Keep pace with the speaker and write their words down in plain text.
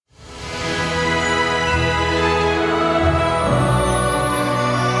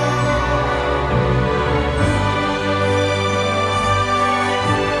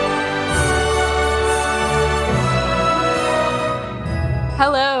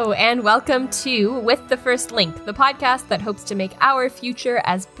Hello, and welcome to With the First Link, the podcast that hopes to make our future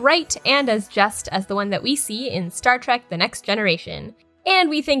as bright and as just as the one that we see in Star Trek: The Next Generation. And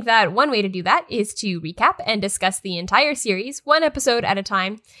we think that one way to do that is to recap and discuss the entire series, one episode at a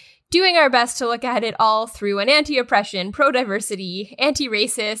time, doing our best to look at it all through an anti-oppression, pro-diversity,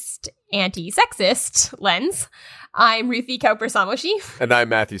 anti-racist, anti-sexist lens. I'm Ruthie Kauper-Samoshi. And I'm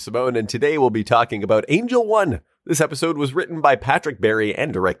Matthew Simone, and today we'll be talking about Angel One. This episode was written by Patrick Barry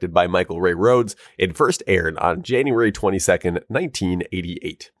and directed by Michael Ray Rhodes. It first aired on January 22nd,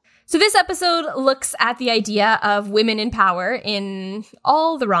 1988. So this episode looks at the idea of women in power in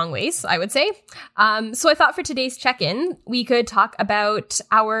all the wrong ways, I would say. So I thought for today's check-in, we could talk about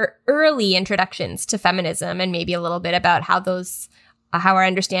our early introductions to feminism and maybe a little bit about how our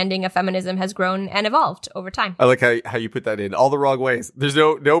understanding of feminism has grown and evolved over time. I like how you put that in all the wrong ways. There's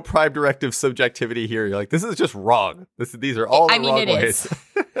no prime directive subjectivity here. You're like, this is just wrong. These are all the wrong ways.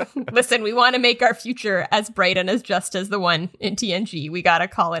 Listen, we want to make our future as bright and as just as the one in TNG. We got to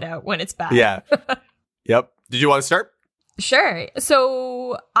call it out when it's bad. Yeah. Yep. Did you want to start? Sure.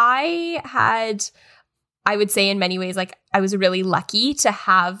 So I would say in many ways, like I was really lucky to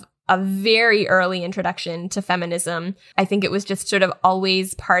have a very early introduction to feminism. I think it was just sort of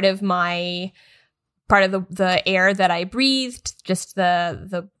always part of the air that I breathed, just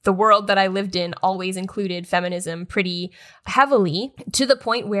the world that I lived in always included feminism pretty heavily, to the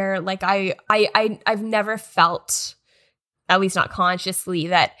point where like I've never felt, at least not consciously,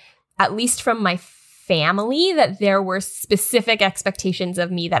 that at least from my family, that there were specific expectations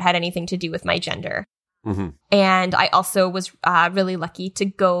of me that had anything to do with my gender. Mm-hmm. And I also was really lucky to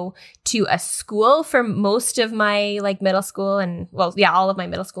go to a school for most of my middle school and all of my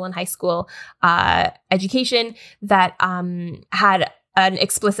middle school and high school education that had an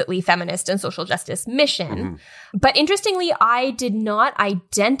explicitly feminist and social justice mission. Mm-hmm. But interestingly, I did not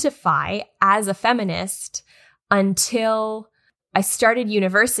identify as a feminist until I started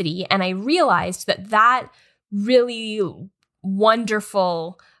university, and I realized that really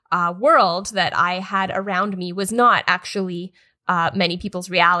wonderful world that I had around me was not actually many people's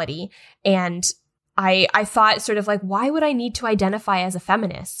reality. And I thought sort of like, why would I need to identify as a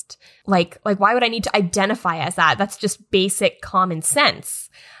feminist? Like why would I need to identify as that? That's just basic common sense.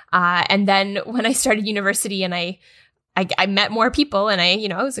 And then when I started university and I met more people, and I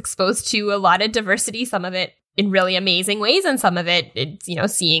was exposed to a lot of diversity, some of it in really amazing ways, and some of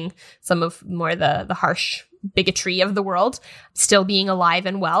it's seeing some of more the harsh bigotry of the world still being alive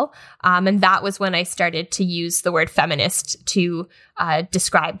and well. And that was when I started to use the word feminist to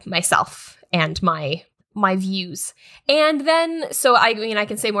describe myself and my views. And then, so I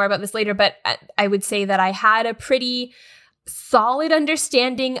can say more about this later, but I would say that I had a pretty solid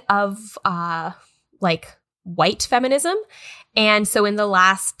understanding of white feminism. And so in the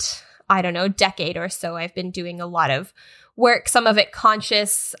last, decade or so, I've been doing a lot of work, some of it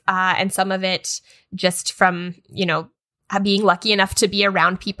conscious, and some of it just from, being lucky enough to be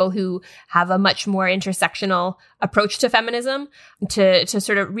around people who have a much more intersectional approach to feminism, to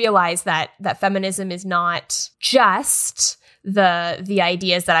sort of realize that feminism is not just the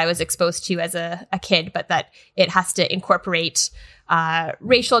ideas that I was exposed to as a kid, but that it has to incorporate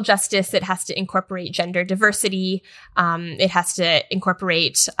racial justice, it has to incorporate gender diversity, it has to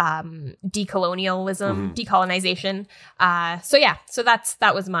incorporate decolonialism, decolonization. So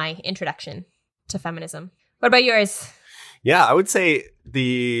that was my introduction to feminism. What about yours? Yeah, I would say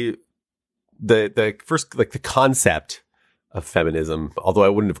the first, the concept of feminism, although I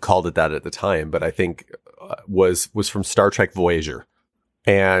wouldn't have called it that at the time, but I think was from Star Trek Voyager.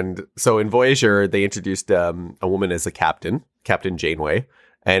 And so in Voyager, they introduced a woman as a captain, Captain Janeway.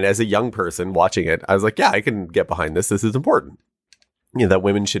 And as a young person watching it, I was like, yeah, I can get behind this. This is important. That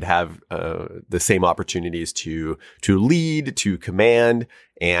women should have the same opportunities to lead, to command.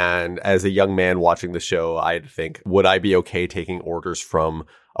 And as a young man watching the show, I had to think, would I be okay taking orders from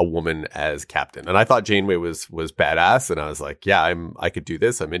a woman as captain? And I thought Janeway was badass. And I was like, yeah, I could do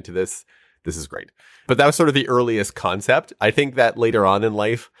this. I'm into this. This is great. But that was sort of the earliest concept. I think that later on in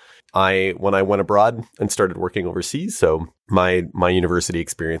life, when I went abroad and started working overseas, so my university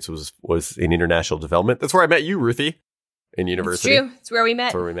experience was in international development. That's where I met you, Ruthie. In university. It's true. It's where we met.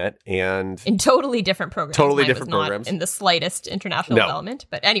 That's where we met. And in totally different programs. Totally Mine different was programs. Not in the slightest international development.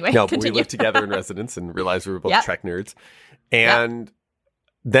 But anyway, no, continue. But we lived together in residence and realized we were both Trek nerds. And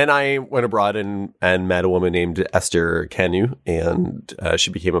then I went abroad and met a woman named Esther Canu, and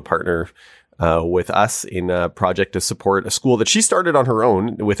she became a partner with us in a project to support a school that she started on her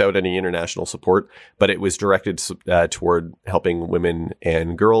own without any international support, but it was directed toward helping women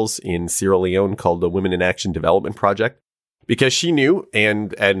and girls in Sierra Leone called the Women in Action Development Project. because she knew,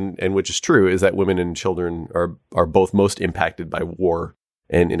 and which is true, is that women and children are both most impacted by war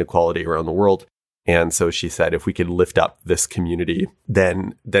and inequality around the world. And so she said, if we could lift up this community,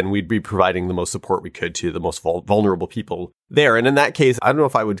 then we'd be providing the most support we could to the most vulnerable people there. And in that case, I don't know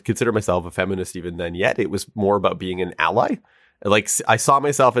if I would consider myself a feminist even then yet. It was more about being an ally. Like, I saw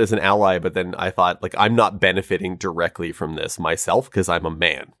myself as an ally, but then I thought, like, I'm not benefiting directly from this myself because I'm a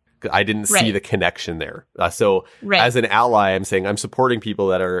man. I didn't see the connection there. So as an ally, I'm saying I'm supporting people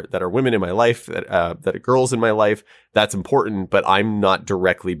that are women in my life, that are girls in my life. That's important, but I'm not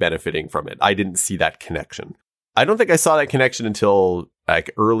directly benefiting from it. I didn't see that connection. I don't think I saw that connection until like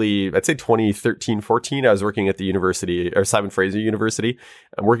early, I'd say 2013, 14. I was working at the university, or Simon Fraser University.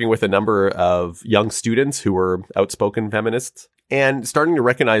 I'm working with a number of young students who were outspoken feminists and starting to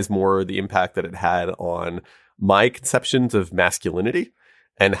recognize more the impact that it had on my conceptions of masculinity,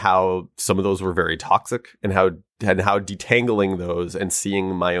 and how some of those were very toxic, and how detangling those and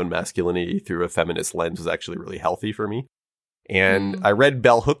seeing my own masculinity through a feminist lens was actually really healthy for me. And I read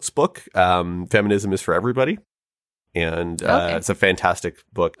Bell Hook's book, Feminism is for Everybody. And it's a fantastic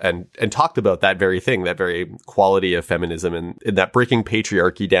book, and talked about that very thing, that very quality of feminism, and that breaking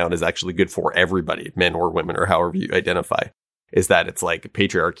patriarchy down is actually good for everybody, men or women, or however you identify. Is that it's like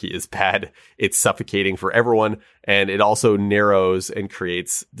patriarchy is bad, it's suffocating for everyone, and it also narrows and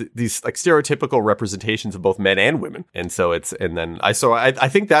creates these like stereotypical representations of both men and women. And so I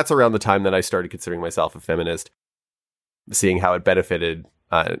think that's around the time that I started considering myself a feminist, seeing how it benefited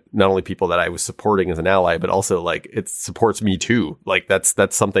not only people that I was supporting as an ally, but also like it supports me too. Like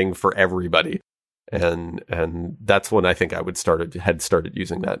that's something for everybody, and that's when I think I had started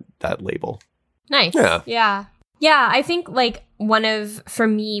using that label. Nice. Yeah, I think like one of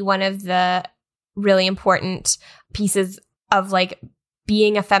the really important pieces of like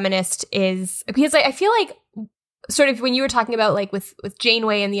being a feminist is because I feel like sort of when you were talking about like with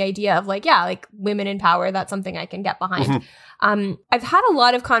Janeway and the idea of like, yeah, like women in power, that's something I can get behind. I've had a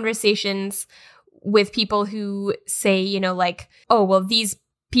lot of conversations with people who say, you know, like, oh, well, these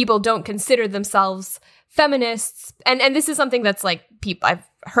people don't consider themselves feminists. And this is something that's like I've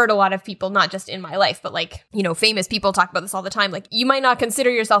heard a lot of people, not just in my life, but like, you know, famous people talk about this all the time. Like, you might not consider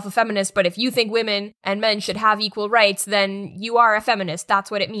yourself a feminist, but if you think women and men should have equal rights, then you are a feminist.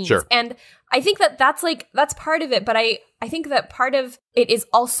 That's what it means. Sure. And I think that's part of it. But I think that part of it is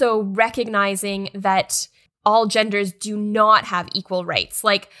also recognizing that all genders do not have equal rights.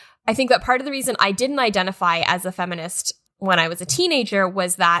 Like, I think that part of the reason I didn't identify as a feminist when I was a teenager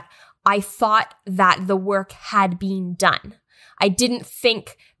was that I thought that the work had been done. I didn't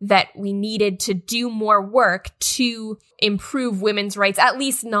think that we needed to do more work to improve women's rights, at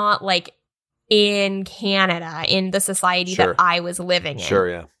least not like in Canada, in the society that I was living in. Sure,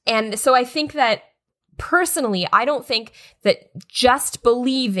 yeah. And so I think that personally, I don't think that just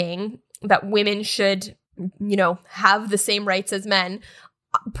believing that women should, you know, have the same rights as men,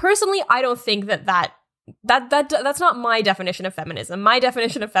 personally, I don't think that's not my definition of feminism. My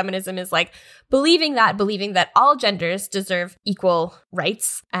definition of feminism is like believing that all genders deserve equal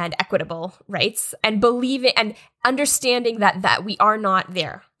rights and equitable rights, and believing and understanding that we are not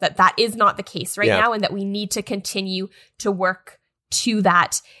there, that is not the case right now, and that we need to continue to work to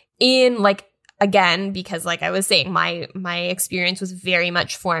that in like, again, because like I was saying, my experience was very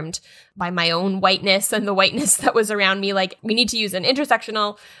much formed by my own whiteness and the whiteness that was around me. Like, we need to use an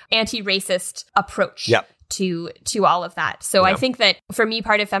intersectional, anti-racist approach to all of that. So I think that for me,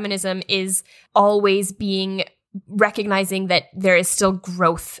 part of feminism is always recognizing that there is still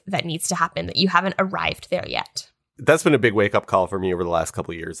growth that needs to happen, that you haven't arrived there yet. That's been a big wake-up call for me over the last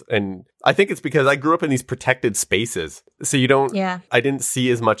couple of years. And I think it's because I grew up in these protected spaces. So I didn't see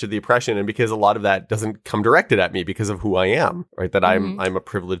as much of the oppression, and because a lot of that doesn't come directed at me because of who I am, right? That I'm a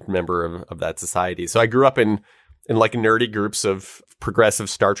privileged member of that society. So I grew up in like nerdy groups of progressive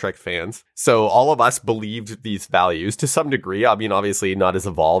Star Trek fans. So all of us believed these values to some degree. I mean, obviously not as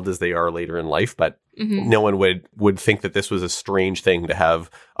evolved as they are later in life, but no one would think that this was a strange thing to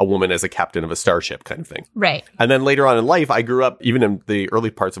have a woman as a captain of a starship kind of thing. Right. And then later on in life, I grew up, even in the early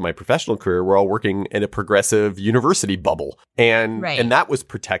parts of my professional career, we're all working in a progressive university bubble. And that was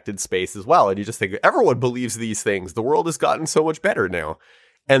protected space as well. And you just think, everyone believes these things. The world has gotten so much better now.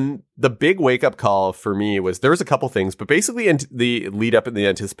 And the big wake-up call for me was, there was a couple things, but basically the lead up in the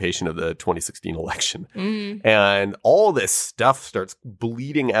anticipation of the 2016 election. And all this stuff starts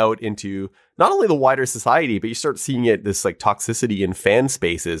bleeding out into not only the wider society, but you start seeing this like toxicity in fan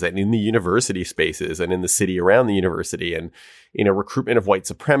spaces and in the university spaces and in the city around the university, and, you know, recruitment of white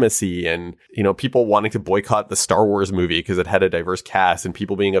supremacy, and, you know, people wanting to boycott the Star Wars movie because it had a diverse cast, and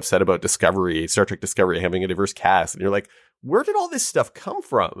people being upset about Star Trek Discovery having a diverse cast. And you're like, where did all this stuff come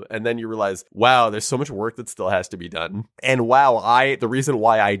from? And then you realize, wow, there's so much work that still has to be done. And wow, the reason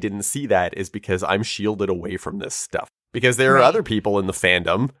why I didn't see that is because I'm shielded away from this stuff. Because there are other people in the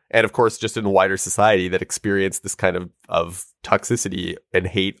fandom, and of course, just in wider society, that experience this kind of toxicity and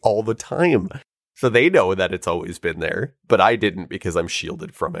hate all the time. So they know that it's always been there, but I didn't because I'm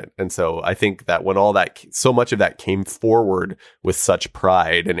shielded from it. And so I think that when so much of that came forward with such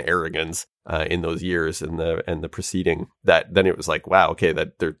pride and arrogance in those years and the preceding, that then it was like, wow, okay,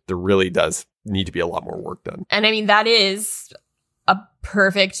 that there really does need to be a lot more work done. And I mean, that is a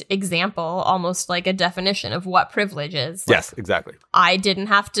perfect example, almost like a definition of what privilege is. Like, yes, exactly. I didn't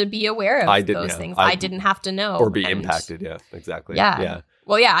have to be aware of those things. I didn't have to know. Or be impacted. Yeah, exactly. Yeah.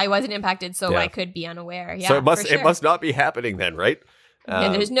 Well, yeah, I wasn't impacted, so I could be unaware. Yeah, so it must not be happening then, right?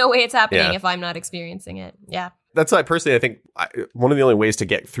 And there's no way it's happening if I'm not experiencing it. Yeah. That's why personally, I think one of the only ways to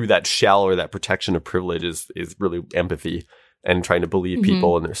get through that shell or that protection of privilege is really empathy and trying to believe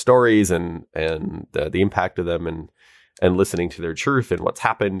people and their stories and the impact of them and listening to their truth and what's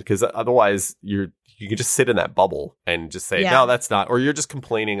happened. Because otherwise you can just sit in that bubble and just say, no, that's not, or you're just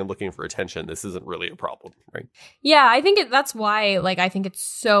complaining and looking for attention. This isn't really a problem, right? Yeah, I think that's why, like, I think it's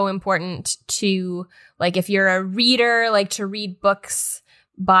so important to, like, if you're a reader, like, to read books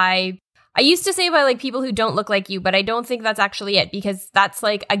by, I used to say by, like, people who don't look like you, but I don't think that's actually it, because that's,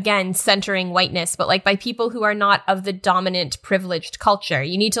 like, again, centering whiteness, but, like, by people who are not of the dominant privileged culture.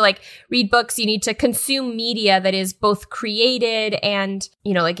 You need to, like, read books, you need to consume media that is both created and,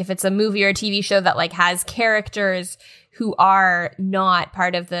 you know, like, if it's a movie or a TV show that, like, has characters who are not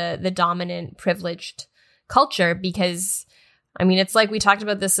part of the dominant privileged culture, because, I mean, it's like we talked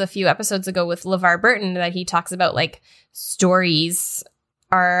about this a few episodes ago with LeVar Burton, that he talks about, like, stories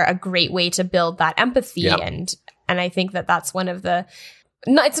are a great way to build that empathy. And I think that's one of the,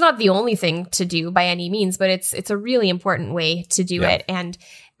 no, it's not the only thing to do by any means, but it's a really important way to do it. And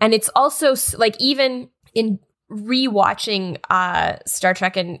it's also, like, even in rewatching Star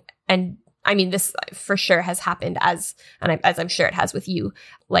Trek and I mean, this for sure has happened as I'm sure it has with you,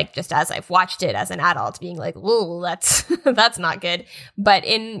 like, just as I've watched it as an adult, being like, "Ooh, that's that's not good." But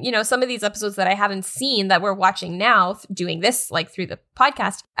in, you know, some of these episodes that I haven't seen that we're watching now, doing this, like, through the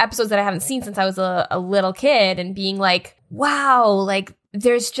podcast, episodes that I haven't seen since I was a little kid, and being like, "Wow, like,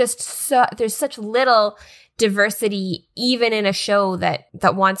 there's such little diversity, even in a show that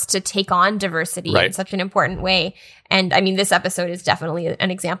wants to take on diversity in such an important way." And I mean, this episode is definitely an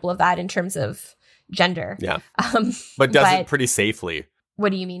example of that in terms of gender. Yeah. But does it pretty safely.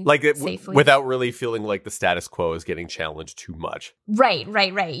 What do you mean? Like, safely? Without really feeling like the status quo is getting challenged too much. Right.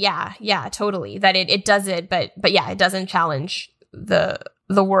 Yeah, totally. That it does it, but yeah, it doesn't challenge the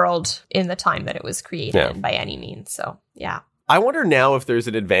world in the time that it was created in by any means. So, yeah. I wonder now if there's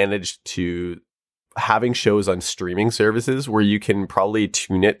an advantage to having shows on streaming services where you can probably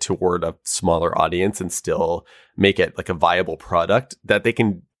tune it toward a smaller audience and still make it like a viable product, that they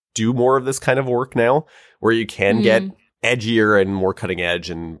can do more of this kind of work now, where you can get edgier and more cutting edge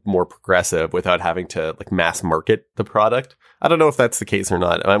and more progressive without having to, like, mass market the product. I don't know if that's the case or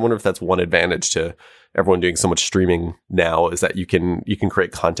not. I wonder if that's one advantage to everyone doing so much streaming now, is that you can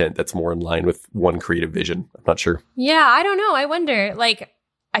create content that's more in line with one creative vision. I'm not sure. Yeah, I don't know. I wonder, like,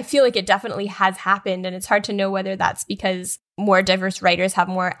 I feel like it definitely has happened, and it's hard to know whether that's because more diverse writers have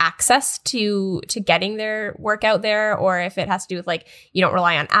more access to getting their work out there, or if it has to do with, like, you don't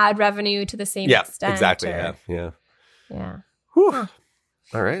rely on ad revenue to the same extent. Yeah, exactly. Yeah. Whew. Huh.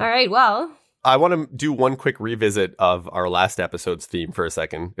 All right. All right. Well, I want to do one quick revisit of our last episode's theme for a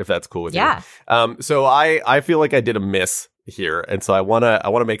second, if that's cool with you. So I feel like I did a miss here, and so I want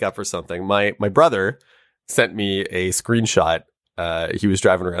to make up for something. My brother sent me a screenshot. He was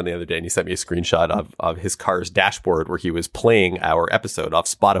driving around the other day and he sent me a screenshot of his car's dashboard where he was playing our episode off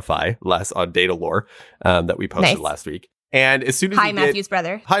Spotify on Data Lore that we posted last week. And as soon as Matthew's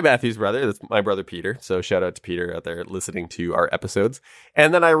brother. Hi, Matthew's brother. That's my brother, Peter. So shout out to Peter out there listening to our episodes.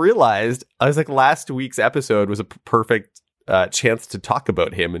 And then I realized, I was like, last week's episode was a perfect chance to talk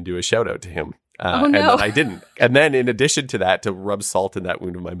about him and do a shout out to him. And then I didn't. And then in addition to that, to rub salt in that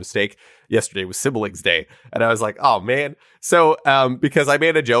wound of my mistake, yesterday was Siblings Day. And I was like, oh, man. So because I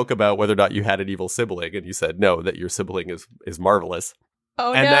made a joke about whether or not you had an evil sibling, and you said, no, that your sibling is marvelous.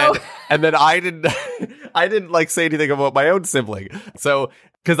 Oh, no. And then I didn't like say anything about my own sibling. So,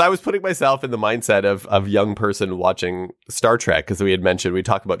 because I was putting myself in the mindset of young person watching Star Trek, because we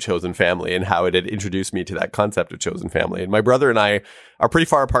talked about chosen family and how it had introduced me to that concept of chosen family. And my brother and I are pretty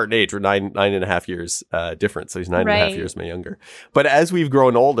far apart in age. We're nine and a half years different. So he's 9.5 years my younger. But as we've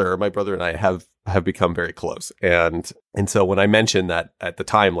grown older, my brother and I have have become very close. And so when I mentioned that at the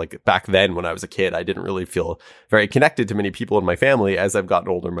time, like back then when I was a kid, I didn't really feel very connected to many people in my family. As I've gotten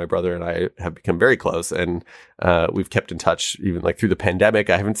older, my brother and I have become very close, and we've kept in touch even like through the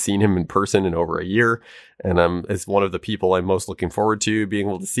pandemic. I haven't seen him in person in over a year, and is one of the people I'm most looking forward to being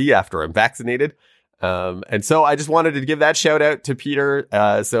able to see after I'm vaccinated. And so I just wanted to give that shout out to Peter.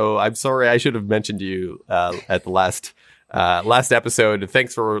 So I'm sorry, I should have mentioned you at the last episode.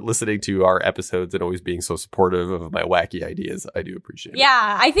 Thanks for listening to our episodes and always being so supportive of my wacky ideas. I do appreciate it.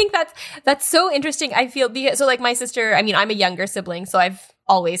 Yeah, I think that's so interesting. I feel so like my sister, I mean, I'm a younger sibling, so I've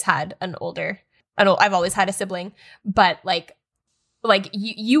always had I've always had a sibling, but like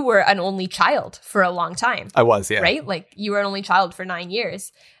you were an only child for a long time. I was, yeah. Right? Like you were an only child for 9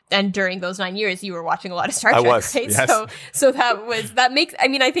 years. And during those 9 years, you were watching a lot of Star Trek, right? Yes. So that makes, I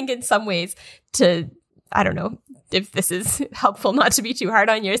mean, I think in some ways I don't know if this is helpful not to be too hard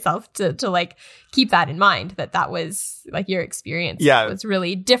on yourself to like keep that in mind, that was like your experience was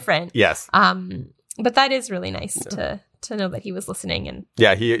really different. Yes. But that is really nice to know that he was listening. And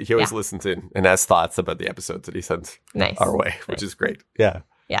yeah, he always listens in and has thoughts about the episodes that he sends our way, which is great. Yeah.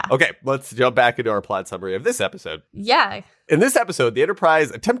 Yeah. Okay, let's jump back into our plot summary of this episode. Yeah. In this episode, the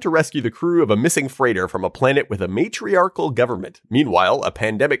Enterprise attempt to rescue the crew of a missing freighter from a planet with a matriarchal government. Meanwhile, a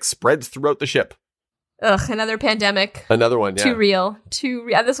pandemic spreads throughout the ship. Ugh, another pandemic. Another one, yeah. Too real.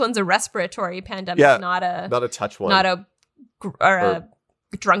 This one's a respiratory pandemic, not a touch one. Not a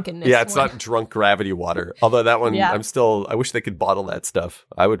drunkenness. Yeah, it's not drunk gravity water. Although that one, I wish they could bottle that stuff.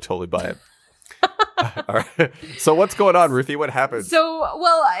 I would totally buy it. All right. So what's going on, Ruthie? What happened? So,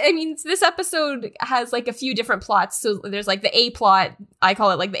 well, I mean, this episode has like a few different plots. So there's like the A plot. I call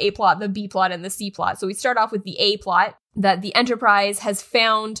it like the A plot, the B plot, and the C plot. So we start off with the A plot, that the Enterprise has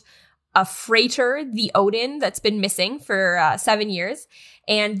found a freighter, the Odin, that's been missing for 7 years.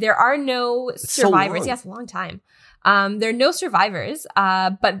 And there are no survivors. Yes, a long time. There are no survivors,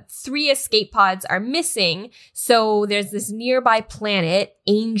 but 3 escape pods are missing. So there's this nearby planet,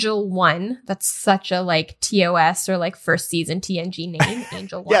 Angel 1. That's such a like TOS or like first season TNG name,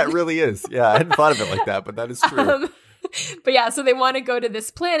 Angel 1. Yeah, it really is. Yeah, I hadn't thought of it like that, but that is true. But yeah, so they want to go to this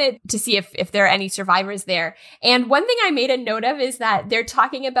planet to see if there are any survivors there. And one thing I made a note of is that they're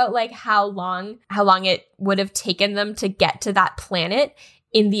talking about like how long it would have taken them to get to that planet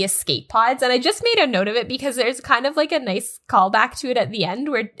in the escape pods. And I just made a note of it because there's kind of like a nice callback to it at the end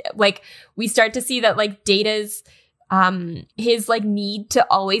where like we start to see that like Data's his like need to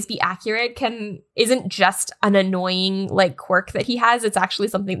always be accurate isn't just an annoying like quirk that he has. It's actually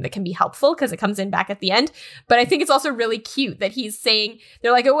something that can be helpful because it comes in back at the end. But I think it's also really cute that he's saying,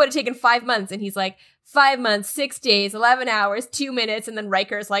 they're like, it would have taken 5 months. And he's like, 5 months, 6 days, 11 hours, 2 minutes. And then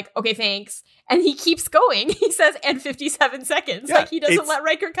Riker's like, okay, thanks. And he keeps going. He says, and 57 seconds. Yeah, like he doesn't let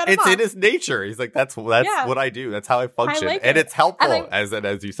Riker cut him off. It's in his nature. He's like, that's what I do. That's how I function. And it's helpful. As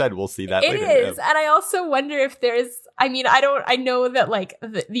you said, we'll see that later. It is. Yeah. And I also wonder if I know that like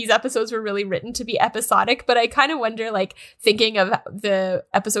these episodes were really written to be episodic, but I kind of wonder, like thinking of the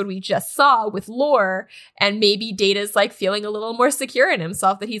episode we just saw with Lore, and maybe Data's like feeling a little more secure in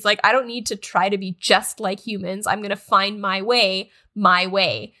himself, that he's like, I don't need to try to be just like humans. I'm going to find my way.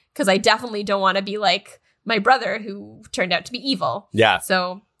 Because I definitely don't want to be like my brother who turned out to be evil. Yeah.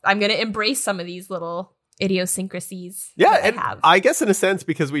 So I'm going to embrace some of these little idiosyncrasies. Yeah, and I guess in a sense,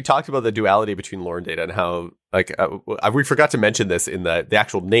 because we talked about the duality between Lore and Data and how, like, we forgot to mention this in the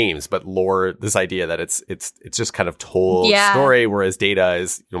actual names, but Lore, this idea that it's just kind of told story, whereas Data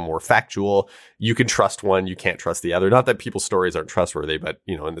is more factual. You can trust one, you can't trust the other. Not that people's stories aren't trustworthy, but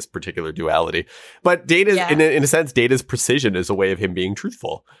in this particular duality. But Data, in a sense, Data's precision is a way of him being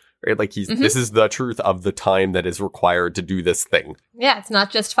truthful. Right? Like this is the truth of the time that is required to do this thing. Yeah, it's not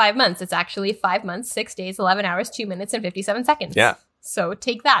just 5 months. It's actually 5 months, 6 days, 11 hours, 2 minutes, and 57 seconds. Yeah. So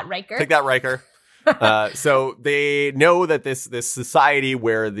take that, Riker. Take that, Riker. So they know that this society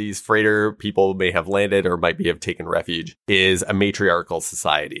where these freighter people may have landed or might have taken refuge is a matriarchal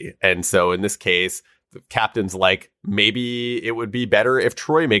society. And so in this case, the captain's like, maybe it would be better if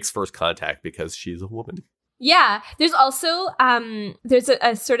Troi makes first contact because she's a woman. Yeah, there's also there's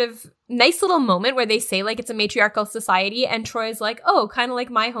a sort of nice little moment where they say like it's a matriarchal society, and Troy's like, oh, kind of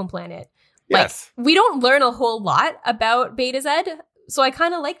like my home planet. Yes. Like, we don't learn a whole lot about Beta Z, so I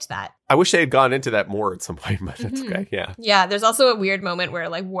kind of liked that. I wish they had gone into that more at some point, but it's okay. Yeah. Yeah, there's also a weird moment where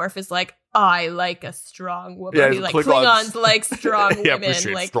like Worf is like, I like a strong woman. Yeah, like Klingons like strong women. Yeah,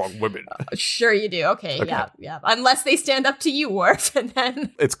 appreciate like strong women. Sure you do. Okay, yeah. Unless they stand up to you, Worf, and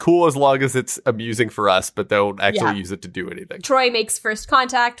then it's cool as long as it's amusing for us, but don't actually use it to do anything. Troi makes first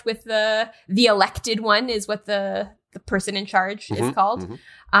contact with the elected one, is what the the person in charge is called.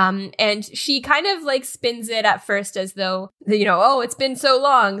 And she kind of like spins it at first as though, oh, it's been so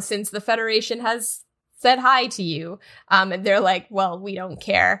long since the Federation has said hi to you. And they're like, well, we don't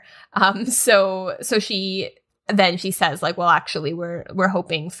care. So she says like, well, actually we're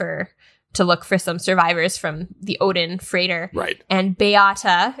hoping to look for some survivors from the Odin freighter. Right. And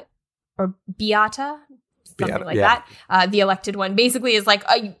Beata, something like that, the elected one, basically is like,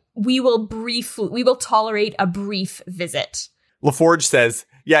 we will tolerate a brief visit. LaForge says,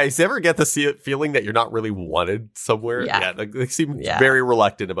 yeah, you ever get the feeling that you're not really wanted somewhere? Yeah, they seem very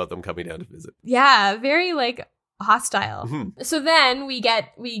reluctant about them coming down to visit. Yeah, very like hostile. Mm-hmm. So then we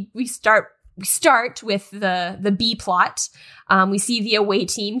start with the B plot. We see the away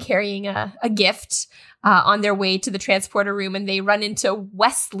team carrying a gift on their way to the transporter room, and they run into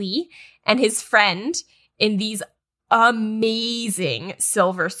Wesley and his friend in these amazing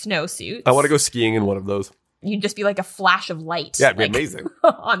silver snowsuits. I want to go skiing in one of those. You'd just be like a flash of light. Yeah, it'd be amazing.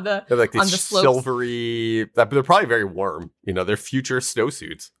 on the like these on the slopes. Silvery, but they're probably very warm. They're future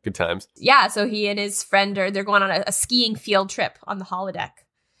snowsuits. Good times. Yeah, so he and his friend they're going on a skiing field trip on the holodeck.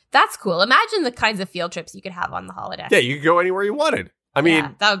 That's cool. Imagine the kinds of field trips you could have on the holodeck. Yeah, you could go anywhere you wanted. I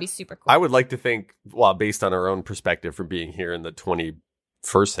mean, that would be super cool. I would like to think, well, based on our own perspective from being here in the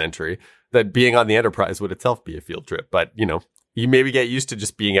 21st century, that being on the Enterprise would itself be a field trip. But, you maybe get used to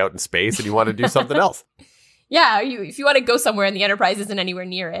just being out in space and you want to do something else. Yeah, if you want to go somewhere and the Enterprise isn't anywhere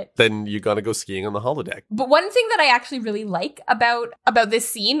near it, then you got to go skiing on the holodeck. But one thing that I actually really like about this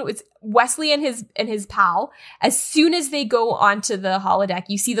scene was Wesley and his pal. As soon as they go onto the holodeck,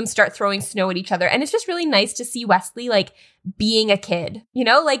 you see them start throwing snow at each other, and it's just really nice to see Wesley like being a kid.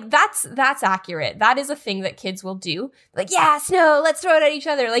 Like that's accurate. That is a thing that kids will do. Like, yeah, snow, let's throw it at each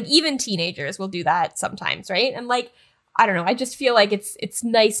other. Like even teenagers will do that sometimes, right? And like, I don't know. I just feel like it's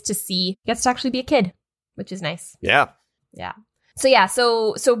nice to see he gets to actually be a kid, which is nice. Yeah. Yeah.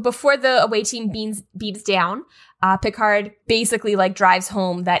 So before the away team beams down, Picard basically like drives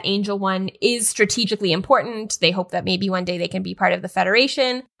home that Angel One is strategically important. They hope that maybe one day they can be part of the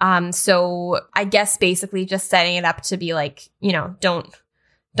Federation. So I guess basically just setting it up to be like, don't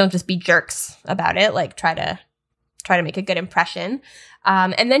just be jerks about it. Like try to make a good impression.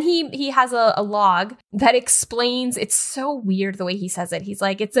 And then he has a log that explains, it's so weird the way he says it. He's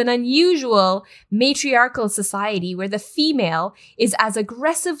like, it's an unusual matriarchal society where the female is as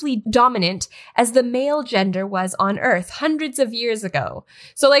aggressively dominant as the male gender was on Earth hundreds of years ago.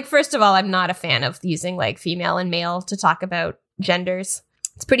 So like, first of all, I'm not a fan of using like female and male to talk about genders.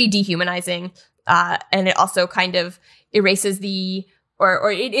 It's pretty dehumanizing. And it also kind of erases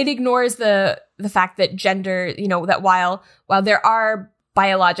or it ignores the fact that gender, that while there are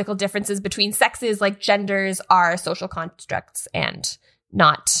biological differences between sexes, like genders are social constructs and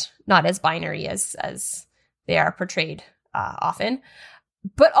not as binary as they are portrayed often.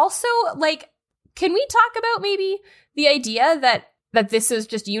 But also, like, can we talk about maybe the idea that this is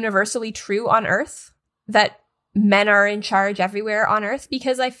just universally true on Earth? That men are in charge everywhere on Earth?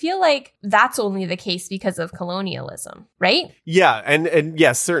 Because I feel like that's only the case because of colonialism, right? Yeah, and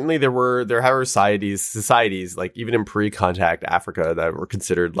yes, certainly there were societies like even in pre-contact Africa that were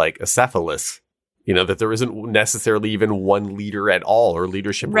considered like acephalous. That there isn't necessarily even one leader at all, or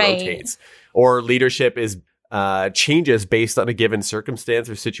leadership rotates, or leadership is changes based on a given circumstance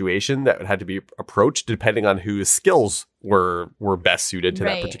or situation that had to be approached depending on whose skills were best suited to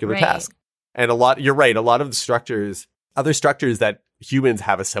that particular task. And you're right, a lot of the other structures that humans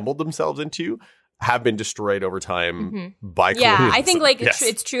have assembled themselves into have been destroyed over time by colonialism. Yeah, I think like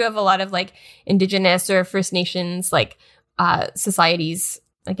it's true of a lot of like indigenous or First Nations like societies,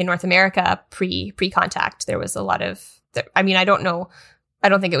 like in North America pre-contact. There was a lot of, I don't know. I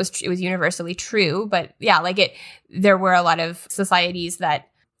don't think it was universally true, but yeah, like there were a lot of societies that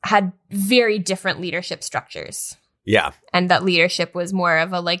had very different leadership structures. Yeah. And that leadership was more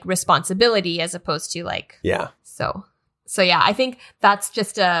of a like responsibility as opposed to like, yeah. So yeah, I think that's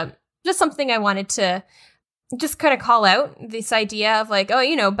just something I wanted to just kind of call out, this idea of like,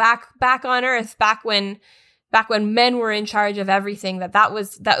 back on Earth, back when men were in charge of everything, that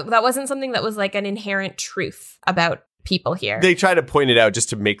wasn't something that was like an inherent truth about people here. They try to point it out just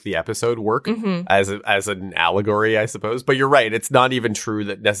to make the episode work as an allegory, I suppose. But you're right. It's not even true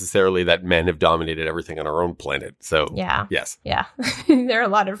that necessarily that men have dominated everything on our own planet. So yeah. Yes. Yeah. There are a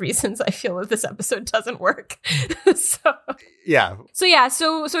lot of reasons I feel that this episode doesn't work. So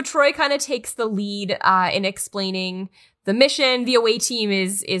Troy kind of takes the lead in explaining the mission. The away team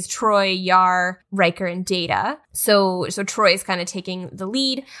is Troy, Yar, Riker, and Data. So Troy is kind of taking the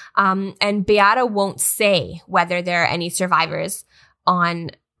lead. And Beata won't say whether there are any survivors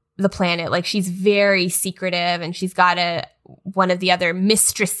on the planet. Like she's very secretive, and she's got one of the other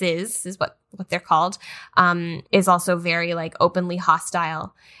mistresses is what they're called, is also very like openly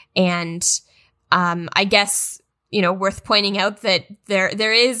hostile. And I guess, worth pointing out that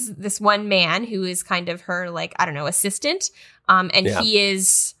there is this one man who is kind of her, like, I don't know, assistant. And he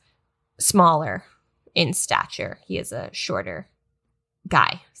is smaller in stature. He is a shorter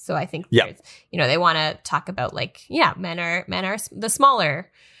guy. So I think, they want to talk about like, men are the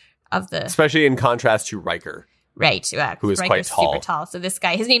smaller of the. Especially in contrast to Riker. Right. Who is Riker's quite tall. Super tall. So this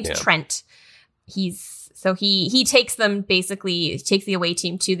guy, his name's Trent. He takes them, basically takes the away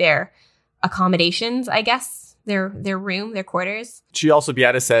team to their accommodations, I guess, their room, their quarters. She also,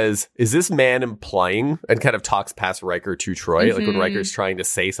 Beata says, is this man implying, and kind of talks past Riker to Troy, like when Riker's trying to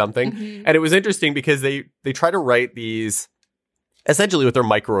say something. And it was interesting because they try to write these essentially with their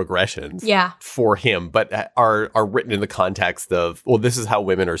microaggressions for him, but are written in the context of, well, this is how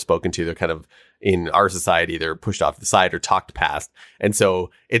women are spoken to. They're kind of, in our society, they're pushed off the side or talked past. And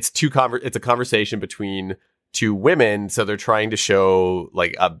so it's a conversation between two women. So they're trying to show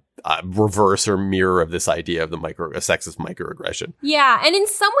like a reverse or mirror of this idea of a sexist microaggression. Yeah. And in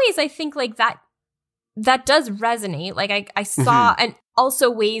some ways, I think like that does resonate. Like I saw, and also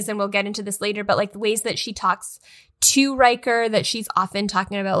ways, and we'll get into this later, but like the ways that she talks to Riker, that she's often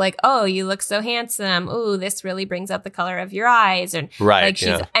talking about like, oh, you look so handsome. Oh, this really brings out the color of your eyes. And like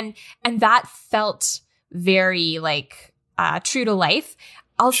she's, and that felt very like true to life.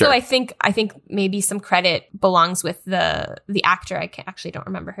 Also, I think maybe some credit belongs with the actor. I actually don't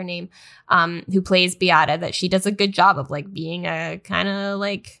remember her name, who plays Beata, that she does a good job of like being a kind of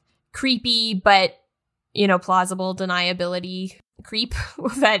like creepy, but plausible deniability creep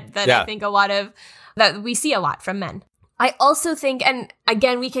that I think that we see a lot from men. I also think, and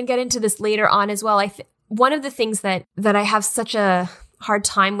again, we can get into this later on as well. One of the things that I have such a hard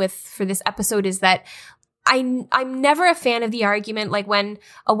time with for this episode is that I'm never a fan of the argument, like when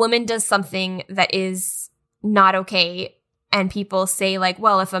a woman does something that is not okay, and people say like,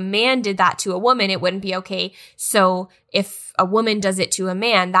 well, if a man did that to a woman, it wouldn't be okay. So if a woman does it to a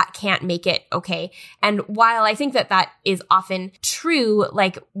man, that can't make it okay. And while I think that is often true,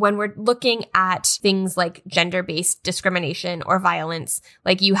 like when we're looking at things like gender-based discrimination or violence,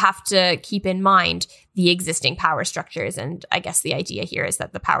 like you have to keep in mind the existing power structures. And I guess the idea here is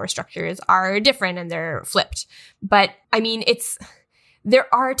that the power structures are different and they're flipped. But I mean,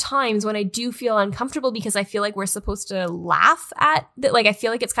 there are times when I do feel uncomfortable because I feel like we're supposed to laugh at that. Like I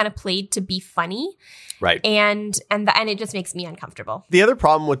feel like it's kind of played to be funny. Right. And it just makes me uncomfortable. The other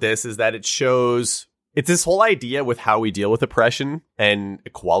problem with this is that it's this whole idea with how we deal with oppression and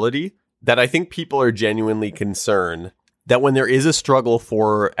equality, that I think people are genuinely concerned that when there is a struggle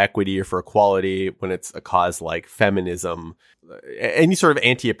for equity or for equality, when it's a cause like feminism, any sort of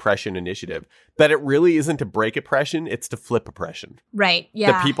anti-oppression initiative, that it really isn't to break oppression, it's to flip oppression. Right.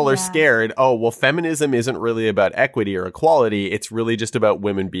 Yeah. That people are scared, oh, well, feminism isn't really about equity or equality. It's really just about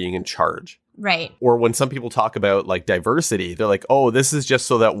women being in charge. Right. Or when some people talk about like diversity, they're like, oh, this is just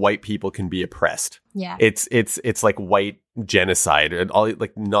so that white people can be oppressed. Yeah. It's like white genocide and all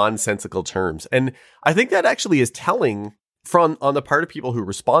like nonsensical terms. And I think that actually is telling on the part of people who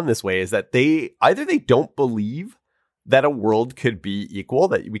respond this way, is that they don't believe that a world could be equal,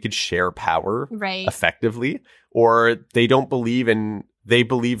 that we could share power effectively, or they believe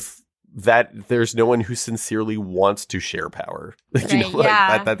that there's no one who sincerely wants to share power.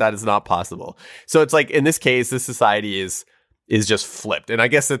 That is not possible. So it's like, in this case, this society is just flipped. And I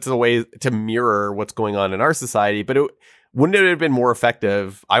guess it's a way to mirror what's going on in our society, but wouldn't it have been more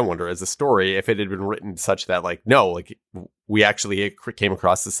effective, I wonder, as a story, if it had been written such that, like, no, like, we actually came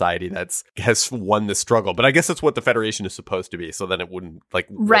across society has won the struggle. But I guess that's what the Federation is supposed to be. So then it wouldn't, like,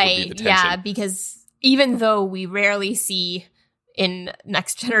 right. Would be the tension. Yeah, because even though we rarely see in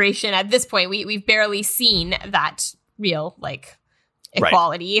Next Generation at this point, we've barely seen that real, like,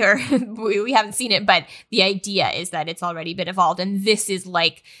 equality, or we haven't seen it, but the idea is that it's already been evolved. And this is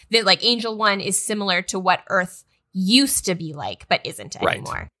like Angel One is similar to what Earth used to be like, but isn't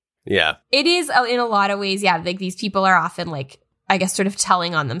anymore. Yeah. It is in a lot of ways. Yeah. Like these people are often like, I guess, sort of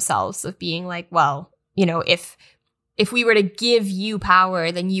telling on themselves of being like, well, if we were to give you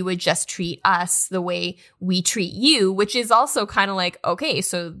power, then you would just treat us the way we treat you, which is also kind of like, okay,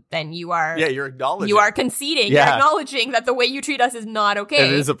 so then you are. Yeah, you're acknowledging. You are conceding. Yeah. You're acknowledging that the way you treat us is not okay.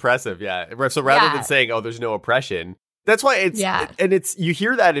 And it is oppressive. Yeah. So rather than saying, oh, there's no oppression, that's why and you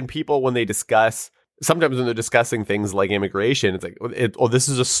hear that in people when they discuss sometimes when they're discussing things like immigration, it's like, this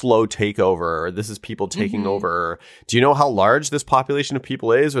is a slow takeover, or this is people taking over. Do you know how large this population of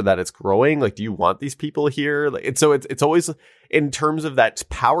people is, or that it's growing? Like, do you want these people here? Like, it's always in terms of that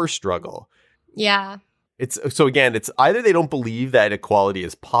power struggle. Yeah. It's either they don't believe that equality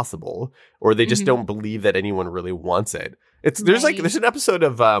is possible, or they just don't believe that anyone really wants it. There's an episode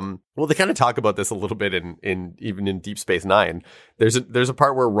of they kind of talk about this a little bit in even in Deep Space Nine. There's a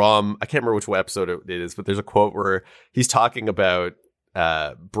part where Rom, I can't remember which episode it is, but there's a quote where he's talking about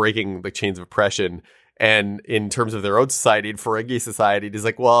breaking the chains of oppression, and in terms of their own society, in Ferengi society, he's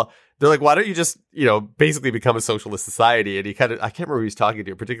like, well, they're like, why don't you just, basically become a socialist society? And I can't remember who he's talking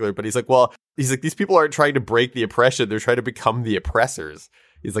to in particular, but he's like, these people aren't trying to break the oppression, they're trying to become the oppressors.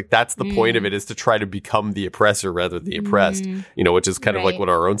 He's like, that's the point of it, is to try to become the oppressor rather than the oppressed, which is kind of like what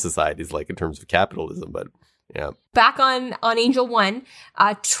our own society is like in terms of capitalism. But yeah. Back on Angel One,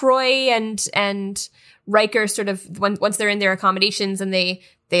 Troy and Riker sort of, once they're in their accommodations and they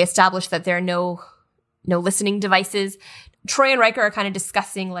establish that there are no listening devices, Troy and Riker are kind of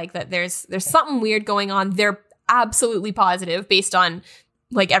discussing like that there's something weird going on. They're absolutely positive based on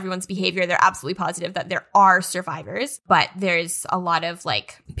like everyone's behavior. They're absolutely positive that there are survivors, but there's a lot of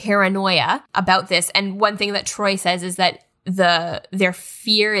like paranoia about this. And one thing that Troy says is that their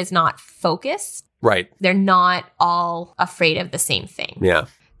fear is not focused. Right. They're not all afraid of the same thing. Yeah.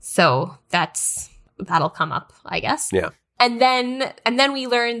 So that'll come up, I guess. Yeah. And then we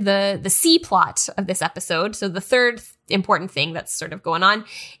learn the C plot of this episode. So the third important thing that's sort of going on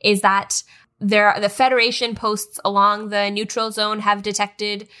is that the Federation posts along the neutral zone have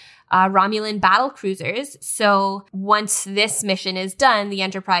detected Romulan battle cruisers. So once this mission is done, the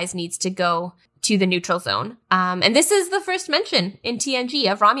Enterprise needs to go to the neutral zone. And this is the first mention in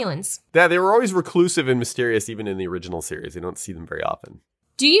TNG of Romulans. Yeah, they were always reclusive and mysterious, even in the original series. You don't see them very often.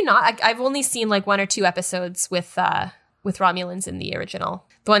 Do you not? I've only seen like 1 or 2 episodes with Romulans in the original.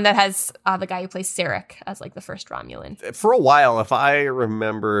 The one that has the guy who plays Sarek as like the first Romulan. For a while, if I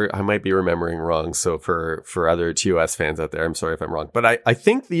remember, I might be remembering wrong. So for other TOS fans out there, I'm sorry if I'm wrong. But I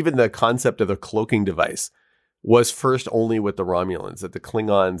think even the concept of the cloaking device was first only with the Romulans, that the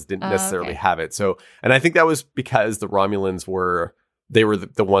Klingons didn't necessarily have it. So, and I think that was because the Romulans were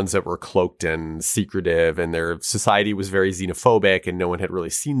the ones that were cloaked and secretive, and their society was very xenophobic, and no one had really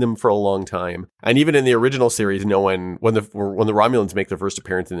seen them for a long time. And even in the original series, no one, when the Romulans make their first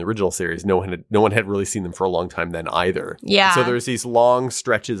appearance in the original series, no one had really seen them for a long time then either. Yeah. So there's these long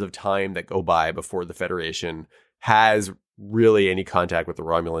stretches of time that go by before the Federation has really any contact with the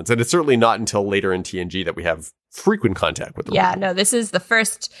Romulans. And it's certainly not until later in TNG that we have frequent contact with them. Yeah, no, this is the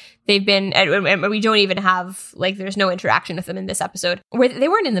first they've been, and we don't even have, like, there's no interaction with them in this episode. They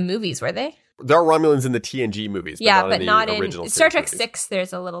weren't in the movies, were they? There are Romulans in the TNG movies, but not in the original Star Trek movies. 6,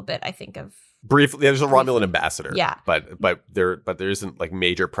 there's a little bit, I think, of... Briefly, there's a Romulan ambassador. Yeah. But there isn't, like,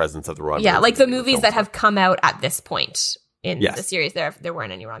 major presence of the Romulans. Yeah, like the movies that have come out at this point in Yes. the series, there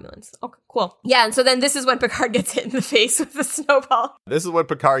weren't any Romulans. Okay, cool. Yeah, and so then this is when Picard gets hit in the face with the snowball. This is when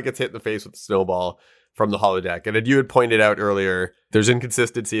Picard gets hit in the face with the snowball from the holodeck. And you had pointed out earlier, there's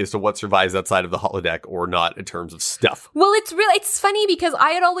inconsistency as to what survives outside of the holodeck or not in terms of stuff. Well, it's funny because I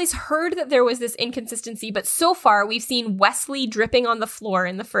had always heard that there was this inconsistency, but so far we've seen Wesley dripping on the floor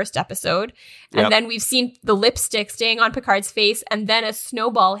in the first episode, and then we've seen the lipstick staying on Picard's face, and then a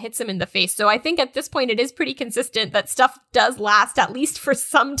snowball hits him in the face. So I think at this point it is pretty consistent that stuff does last at least for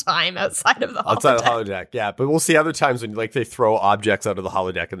some time outside of the holodeck. Outside of the holodeck, yeah. But we'll see other times when they throw objects out of the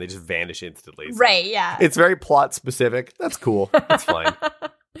holodeck and they just vanish instantly. So right, yeah. It's very plot specific. That's cool. That's fine.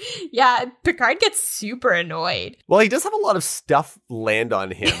 Yeah, Picard gets super annoyed. Well, he does have a lot of stuff land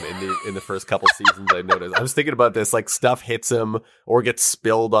on him in the first couple seasons, I've noticed. I was thinking about this, like stuff hits him or gets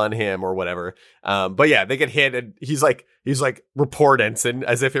spilled on him or whatever. But yeah, they get hit and he's like report ensign,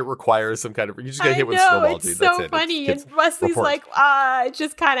 as if it requires some kind of, you just get hit with a snowball, dude. It's That's so it. funny. And Wesley's report. like, it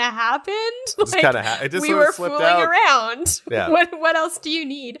just kind of happened. It just we sort were of slipped fooling out. around. Yeah. What else do you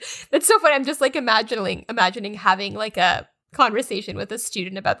need? That's so funny. I'm just like imagining having like a conversation with a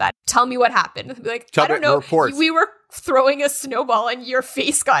student about that. Tell me what happened. Like, I don't know. Report. We were throwing a snowball and your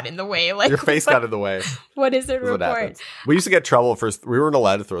face got in the way. Like, Your face got in the way. What is it? That's what Report. happens. We used to get trouble first. We weren't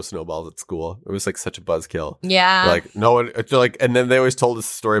allowed to throw snowballs at school. It was like such a buzzkill. Yeah. Like no one, and then they always told us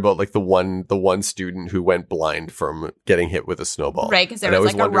a story about like the one student who went blind from getting hit with a snowball. Right, because there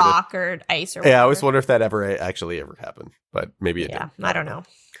was like a rock or ice or whatever. Yeah, I always wonder if that ever happened, but maybe it did. I don't know.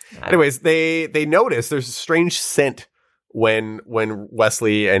 Anyways, they notice there's a strange scent when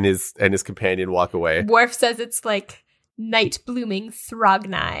Wesley and his companion walk away. Worf says it's like night blooming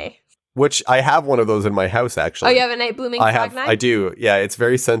Throgni. which I have one of those in my house, actually. Oh, you have a night blooming frog knife? I do. Yeah, it's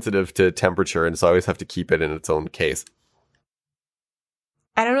very sensitive to temperature, and so I always have to keep it in its own case.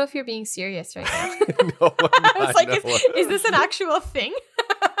 I don't know if you're being serious right now. No, I'm not. I was like, is this an actual thing?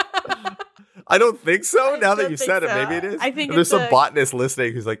 I don't think so. I Now that don't you've think said it, so. maybe it is. I think If there's it's some botanist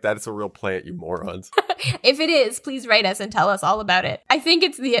listening who's like, that's a real plant, you morons. If it is, please write us and tell us all about it. I think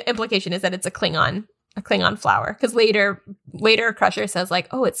it's the implication is that it's a Klingon flower. Because later Crusher says like,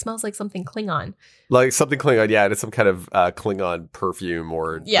 oh, it smells like something Klingon. Like something Klingon, yeah, it's some kind of Klingon perfume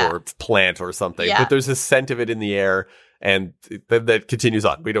or plant or something. Yeah. But there's a scent of it in the air. And that continues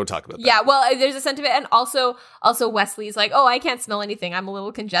on. We don't talk about that. Yeah, well, there's a scent of it. And also Wesley's like, oh, I can't smell anything. I'm a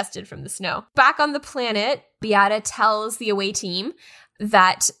little congested from the snow. Back on the planet, Beata tells the away team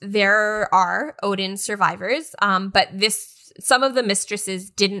that there are Odin survivors, but some of the mistresses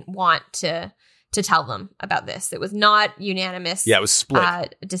didn't want to tell them about this. It was not unanimous. Yeah, it was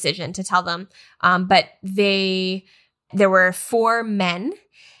split. Decision to tell them. But there were 4 men.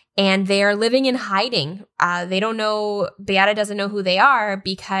 And they are living in hiding. They don't know, Beata doesn't know who they are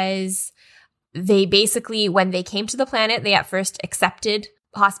because they basically, when they came to the planet, they at first accepted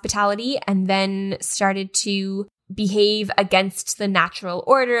hospitality and then started to behave against the natural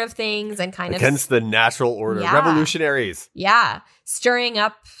order of things and against the natural order. Yeah. Revolutionaries. Yeah. Stirring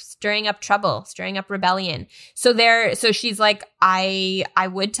up trouble, stirring up rebellion. So she's like, I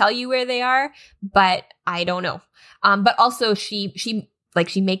would tell you where they are, but I don't know. But also she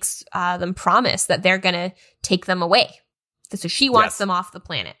makes them promise that they're going to take them away. So she wants them off the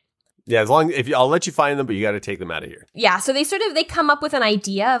planet. Yeah, I'll let you find them, but you got to take them out of here. Yeah, so they come up with an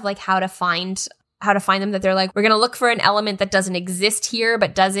idea of like how to find them, that they're like, we're going to look for an element that doesn't exist here,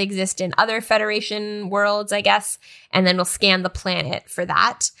 but does exist in other Federation worlds, I guess. And then we'll scan the planet for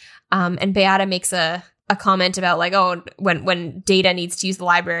that. And Beata makes a comment about like, oh, when Data needs to use the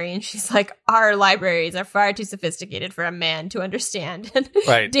library, and she's like, our libraries are far too sophisticated for a man to understand. And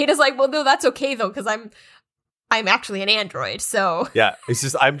right. Data's like, well, no, that's okay though, because I'm actually an android, so yeah, it's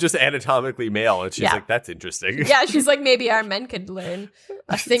just I'm just anatomically male, and she's like, that's interesting. Yeah, she's like, maybe our men could learn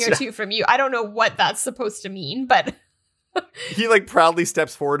a thing or two from you. I don't know what that's supposed to mean, but he like proudly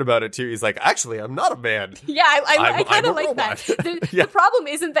steps forward about it too. He's like, actually, I'm not a man. Yeah, I kind of like robot. that. The problem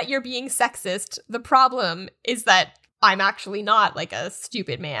isn't that you're being sexist. The problem is that I'm actually not like a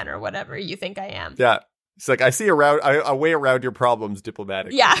stupid man or whatever you think I am. Yeah. It's like, I see a way around your problems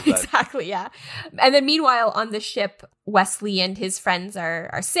diplomatically. Yeah, exactly, yeah. And then meanwhile, on the ship, Wesley and his friends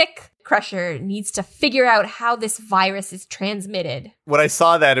are sick. Crusher needs to figure out how this virus is transmitted. When I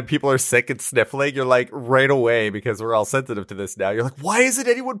saw that and people are sick and sniffling, you're like, right away, because we're all sensitive to this now, you're like, why isn't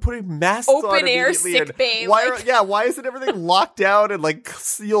anyone putting masks on open air sick bay? Why isn't everything locked down and like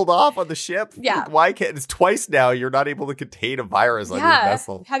sealed off on the ship? Yeah. Like, why can't it's twice now you're not able to contain a virus on your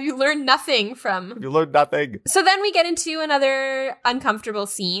vessel? Have you learned nothing from? You learned nothing. So then we get into another uncomfortable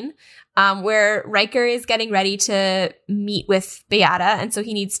scene. Where Riker is getting ready to meet with Beata, and so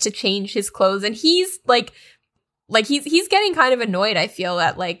he needs to change his clothes, and he's like he's getting kind of annoyed, I feel,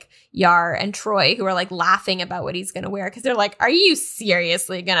 at like Yar and Troy, who are like laughing about what he's gonna wear, because they're like, are you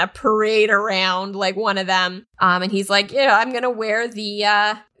seriously gonna parade around like one of them? And he's like, yeah, I'm gonna wear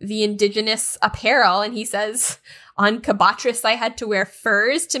the indigenous apparel, and he says, on Kabatris, I had to wear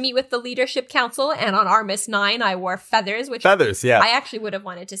furs to meet with the Leadership Council, and on Armus 9, I wore feathers, yeah. I actually would have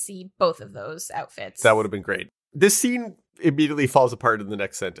wanted to see both of those outfits. That would have been great. This scene immediately falls apart in the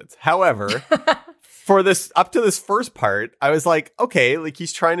next sentence. However, for this, up to this first part, I was like, okay, like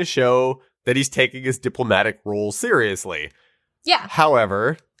he's trying to show that he's taking his diplomatic role seriously. Yeah.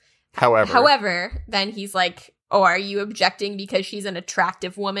 However, then he's like, oh, are you objecting because she's an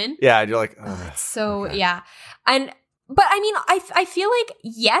attractive woman? Yeah, and you're like, so, okay. Yeah. But I mean, I feel like,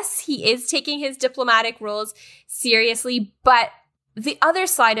 yes, he is taking his diplomatic roles seriously, but the other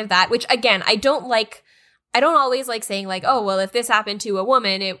side of that, which again, I don't always like saying like, oh, well, if this happened to a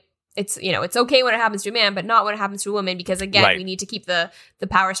woman, it's okay when it happens to a man, but not when it happens to a woman, because again, we need to keep the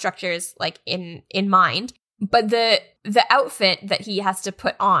power structures like in mind. But the outfit that he has to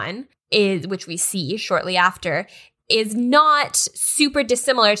put on is, which we see shortly after, is not super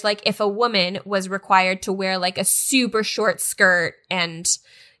dissimilar to like if a woman was required to wear like a super short skirt and,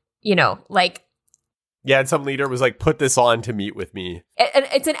 like. Yeah, and some leader was like, put this on to meet with me. And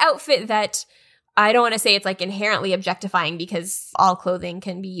it's an outfit that I don't want to say it's like inherently objectifying, because all clothing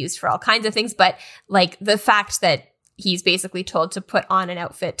can be used for all kinds of things. But like the fact that he's basically told to put on an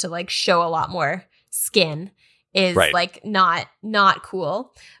outfit to like show a lot more skin is like not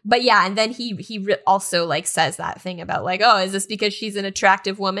cool. But yeah, and then he also like says that thing about like, oh, is this because she's an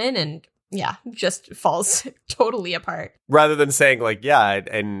attractive woman? And yeah, just falls totally apart. Rather than saying like, yeah,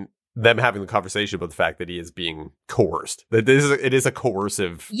 and them having the conversation about the fact that he is being coerced. That it is a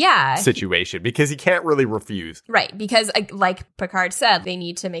coercive situation because he can't really refuse. Right. Because like Picard said, they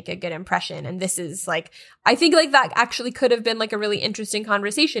need to make a good impression. And this is like, I think like that actually could have been like a really interesting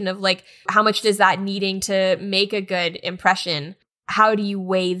conversation of like, how much does that needing to make a good impression? How do you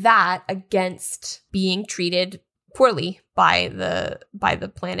weigh that against being treated poorly by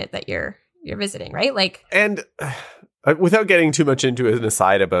the planet that you're visiting, right? Like, and without getting too much into an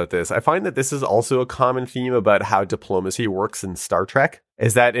aside about this, I find that this is also a common theme about how diplomacy works in Star Trek,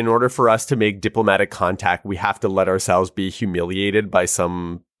 is that in order for us to make diplomatic contact, we have to let ourselves be humiliated by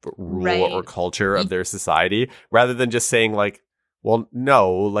some rule or culture of their society, rather than just saying like, well,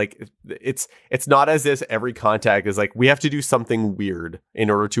 no, like it's not as if every contact is like, we have to do something weird in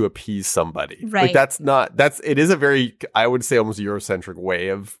order to appease somebody. Right. Like it is a very, I would say, almost Eurocentric way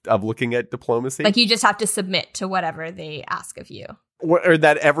of looking at diplomacy. Like you just have to submit to whatever they ask of you. Or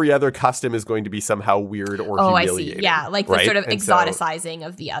that every other custom is going to be somehow weird or humiliating. I see. Yeah, like the sort of exoticizing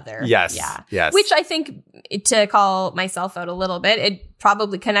of the other. Yes. Yeah. Yes. Which I think, to call myself out a little bit, it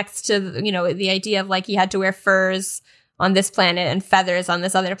probably connects to, the idea of like he had to wear furs on this planet and feathers on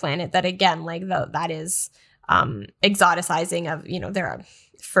this other planet, that again, like that is exoticizing of, there are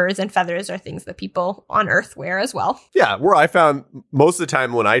furs and feathers are things that people on Earth wear as well. Yeah, where I found most of the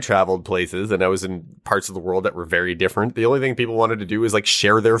time when I traveled places and I was in parts of the world that were very different, the only thing people wanted to do was like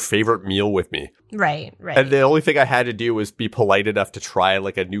share their favorite meal with me. Right. And the only thing I had to do was be polite enough to try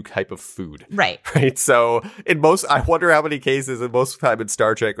like a new type of food. Right. So I wonder how many cases in most of the time in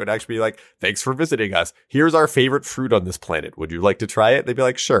Star Trek would actually be like, thanks for visiting us. Here's our favorite fruit on this planet. Would you like to try it? They'd be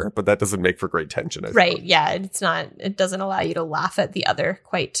like, sure, but that doesn't make for great tension. Right. Yeah. It doesn't allow you to laugh at the other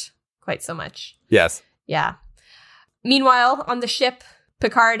quite so much. Yes. Yeah. Meanwhile, on the ship,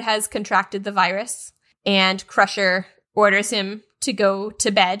 Picard has contracted the virus and Crusher orders him to go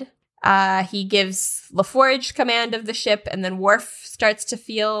to bed. He gives LaForge command of the ship, and then Worf starts to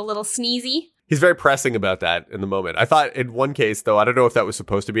feel a little sneezy. He's very pressing about that in the moment. I thought in one case, though, I don't know if that was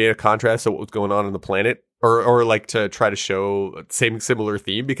supposed to be a contrast to what was going on the planet, or like to try to show similar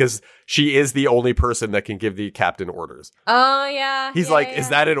theme, because she is the only person that can give the captain orders. Oh, yeah. He's like, is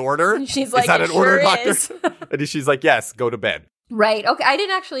that an order? And she's like, is that an order, doctor? And she's like, yes, go to bed. Right. Okay. I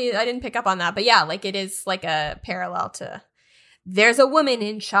didn't pick up on that. But yeah, like it is like a parallel to there's a woman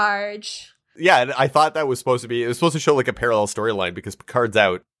in charge. Yeah, and I thought it was supposed to show like a parallel storyline because Picard's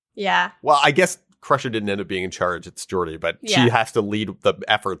out. Yeah. Well, I guess Crusher didn't end up being in charge. It's Geordi, but she has to lead the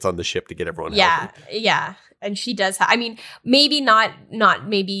efforts on the ship to get everyone healthy. Yeah. And she does. Maybe not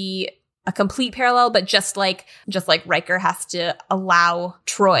maybe a complete parallel, but just like Riker has to allow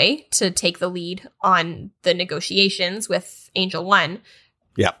Troi to take the lead on the negotiations with Angel One.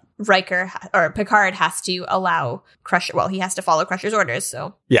 Yeah. Picard has to allow Crusher. Well, he has to follow Crusher's orders.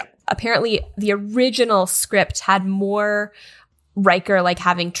 So yeah. Apparently, the original script had more Riker like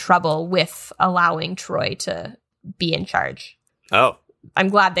having trouble with allowing Troi to be in charge. Oh. I'm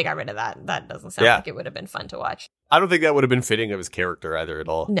glad they got rid of that. That doesn't sound like it would have been fun to watch. I don't think that would have been fitting of his character either at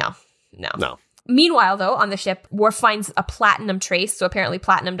all. No. Meanwhile, though, on the ship, Worf finds a platinum trace. So apparently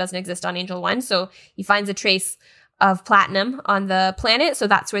platinum doesn't exist on Angel One. So he finds a trace of platinum on the planet. So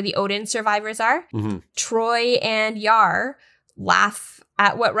that's where the Odin survivors are. Mm-hmm. Troi and Yar laugh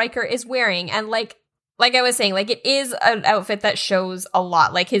at what Riker is wearing. And like I was saying, like it is an outfit that shows a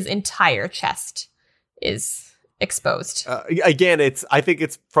lot. Like his entire chest is exposed. Again, I think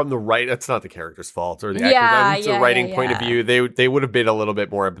it's from the right. It's not the character's fault or the actor's. It's a writing point of view. They would have been a little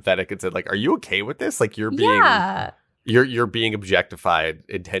bit more empathetic and said, like, "Are you okay with this? Like, you're being you're being objectified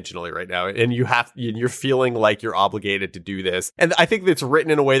intentionally right now, and you're feeling like you're obligated to do this." And I think it's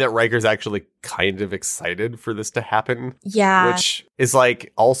written in a way that Riker's actually kind of excited for this to happen. Yeah, which is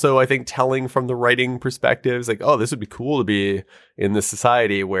like also I think telling from the writing perspective. It's like, oh, this would be cool to be in this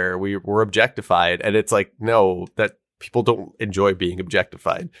society where we're objectified, and it's like, no, that people don't enjoy being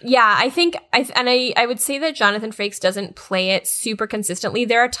objectified. Yeah, I think I would say that Jonathan Frakes doesn't play it super consistently.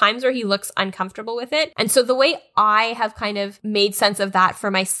 There are times where he looks uncomfortable with it. And so the way I have kind of made sense of that for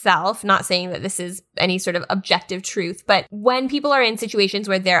myself, not saying that this is any sort of objective truth, but when people are in situations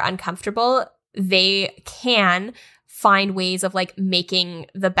where they're uncomfortable, they can find ways of like making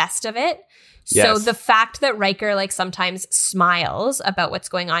the best of it. Yes. So the fact that Riker like sometimes smiles about what's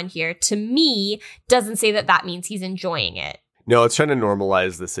going on here, to me, doesn't say that means he's enjoying it. No, it's trying to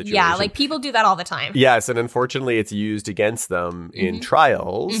normalize the situation. Yeah, like people do that all the time. Yes, and unfortunately it's used against them in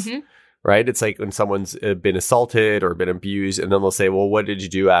trials right? It's like when someone's been assaulted or been abused, and then they'll say, well, what did you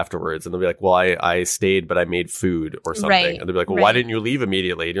do afterwards? And they'll be like, well, I stayed, but I made food or something. Right. And they'll be like, well, why didn't you leave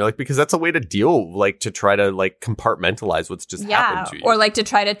immediately? And you're like, because that's a way to deal, like to try to like compartmentalize what's just happened to you. Or like to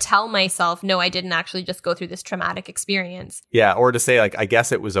try to tell myself, no, I didn't actually just go through this traumatic experience. Yeah. Or to say like, I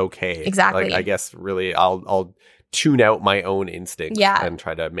guess it was okay. Exactly. Like, I guess really I'll tune out my own instincts Yeah. and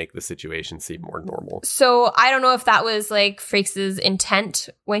try to make the situation seem more normal. So I don't know if that was like Frakes' intent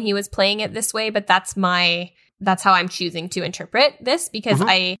when he was playing it this way, but that's how I'm choosing to interpret this, because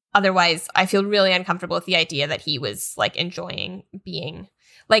otherwise I feel really uncomfortable with the idea that he was like enjoying being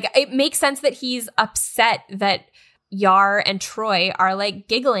like, it makes sense that he's upset that Yar and Troi are like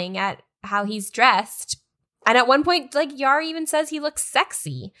giggling at how he's dressed. And at one point, like Yar even says he looks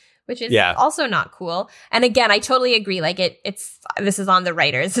sexy, which is also not cool. And again, I totally agree. Like this is on the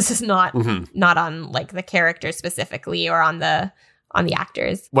writers. This is not on like the characters specifically or on the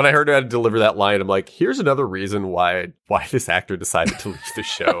actors. When I heard her deliver that line, I'm like, here's another reason why this actor decided to leave the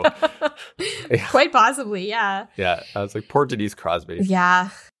show. Quite possibly, yeah. Yeah, I was like, poor Denise Crosby. Yeah.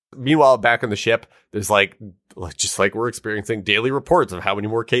 Meanwhile, back on the ship, there's like just like we're experiencing daily reports of how many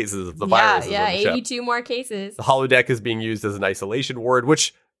more cases of the virus. Yeah, 82 more cases. The holodeck is being used as an isolation ward,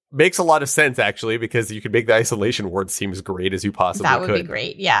 which makes a lot of sense, actually, because you could make the isolation ward seem as great as you possibly could. That would be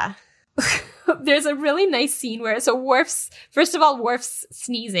great, yeah. There's a really nice scene where, Worf's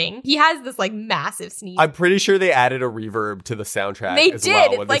sneezing. He has this like massive sneeze. I'm pretty sure they added a reverb to the soundtrack. They as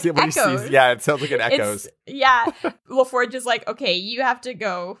did. Well, it like echoes. Yeah, it sounds like it echoes. Yeah. LaForge is like, okay, you have to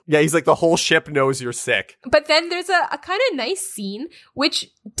go. Yeah, he's like, the whole ship knows you're sick. But then there's a kind of nice scene, which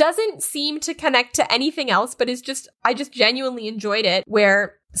doesn't seem to connect to anything else, but I just genuinely enjoyed it,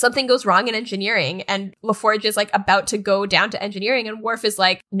 where something goes wrong in engineering and LaForge is like about to go down to engineering and Worf is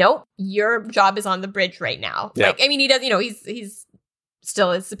like, nope, your job is on the bridge right now. Yeah. Like, I mean, he does, he's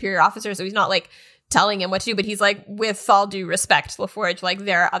still a superior officer, so he's not like telling him what to do, but he's like, with all due respect, LaForge, like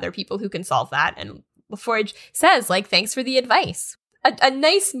there are other people who can solve that. And LaForge says like, thanks for the advice. A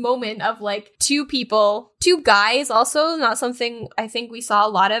nice moment of like two guys, also not something I think we saw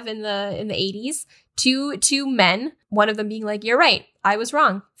a lot of in the 80s. Two men, one of them being like, you're right, I was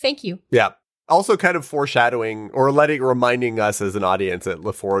wrong. Thank you. Yeah. Also kind of foreshadowing or reminding us as an audience that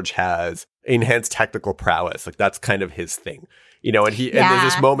LaForge has enhanced technical prowess. Like that's kind of his thing. And and there's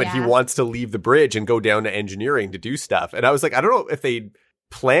this moment he wants to leave the bridge and go down to engineering to do stuff. And I was like, I don't know if they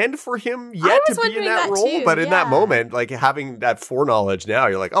planned for him yet to be in that role, too, but in that moment, like having that foreknowledge now,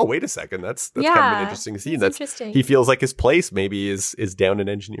 you're like, oh, wait a second, that's kind of an interesting scene. That's interesting. He feels like his place maybe is down in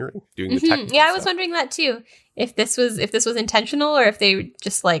engineering, doing the technical I was wondering that too. If this was intentional or if they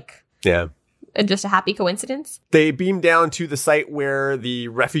just like just a happy coincidence. They beam down to the site where the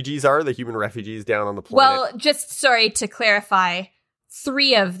refugees are, the human refugees down on the planet. Well, just sorry to clarify,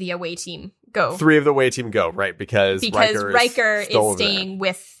 3 of the away team go. 3 of the away team go, right? Because Riker is staying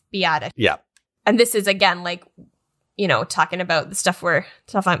with Beata. Yeah. And this is, again, like, talking about the stuff we're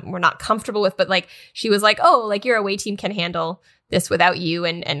not comfortable with, but like, she was like, oh, like your away team can handle this without you.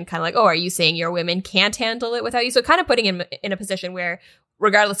 And kind of like, oh, are you saying your women can't handle it without you? So kind of putting him in a position where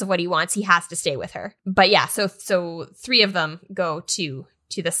regardless of what he wants, he has to stay with her. But yeah, so 3 of them go to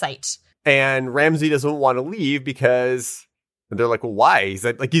the site. And Ramsey doesn't want to leave because... And they're like, well, why?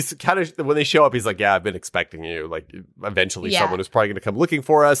 He's kind of, when they show up, he's like, yeah, I've been expecting you. Like, eventually someone is probably going to come looking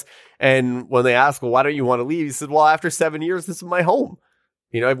for us. And when they ask, well, why don't you want to leave? He said, well, after 7 years, this is my home.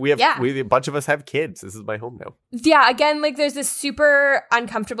 We a bunch of us have kids. This is my home now. Yeah, again, like there's this super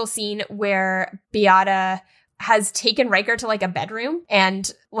uncomfortable scene where Beata has taken Riker to like a bedroom and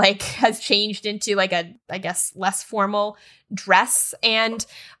like has changed into like a, I guess, less formal dress. And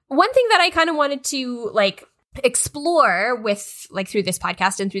one thing that I kind of wanted to like explore with like through this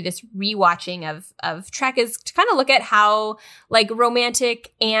podcast and through this rewatching of Trek is to kind of look at how like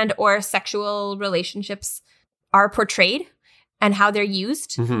romantic and or sexual relationships are portrayed and how they're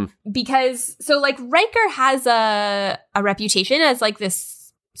used. Because so like Riker has a reputation as like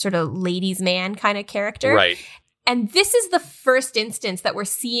this sort of ladies' man kind of character. Right. And this is the first instance that we're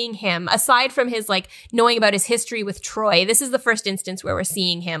seeing him, aside from his like knowing about his history with Troi, this is the first instance where we're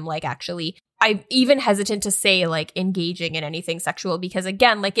seeing him like actually, I'm even hesitant to say like engaging in anything sexual because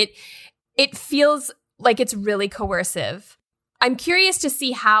again, like it feels like it's really coercive. I'm curious to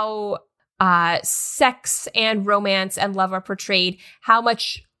see how sex and romance and love are portrayed, how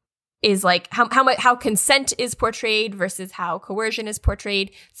much is like how consent is portrayed versus how coercion is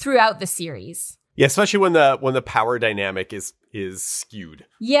portrayed throughout the series. Yeah, especially when the power dynamic is skewed.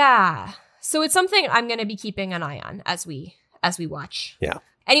 Yeah. So it's something I'm going to be keeping an eye on as we watch. Yeah.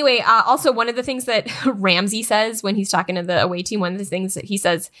 Anyway, also one of the things that Ramsay says when he's talking to the away team, one of the things that he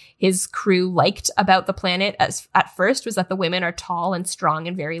says his crew liked about the planet at first was that the women are tall and strong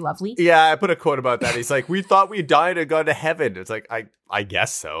and very lovely. Yeah, I put a quote about that. He's like, we thought we died and gone to heaven. It's like, I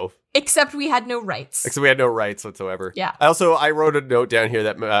guess so. Except we had no rights. Except we had no rights whatsoever. Yeah. I wrote a note down here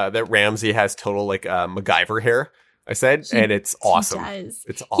that that Ramsay has total like MacGyver hair. I said, and it's awesome. He does.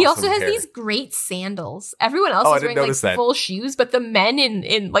 It's awesome. He also has hair. these great sandals. Everyone else is wearing like full shoes, but the men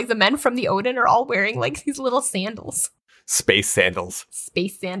in like the men from the Odin are all wearing like these little sandals. Space sandals.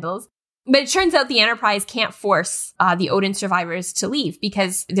 But it turns out the Enterprise can't force the Odin survivors to leave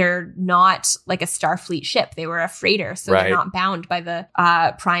because they're not like a Starfleet ship. They were a freighter, so they're not bound by the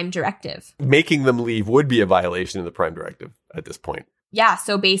Prime Directive. Making them leave would be a violation of the Prime Directive at this point. Yeah,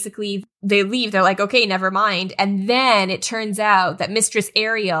 so basically they leave. They're like, okay, never mind. And then it turns out that Mistress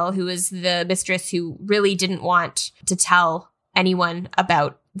Ariel, who is the mistress who really didn't want to tell anyone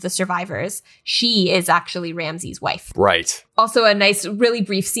about the survivors, she is actually Ramsay's wife. Right. Also a nice, really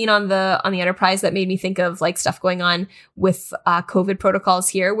brief scene on the Enterprise that made me think of like stuff going on with COVID protocols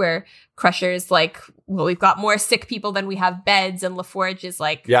here, where Crusher's like, well, we've got more sick people than we have beds, and LaForge is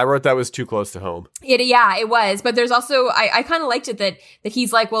like, yeah, I wrote that was too close to home. It was, but there's also I kind of liked it that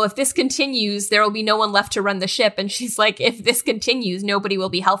he's like, well, if this continues, there will be no one left to run the ship, and she's like, if this continues, nobody will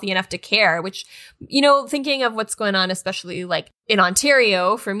be healthy enough to care. Which, you know, thinking of what's going on, especially like in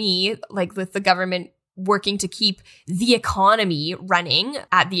Ontario, for me, like with the government working to keep the economy running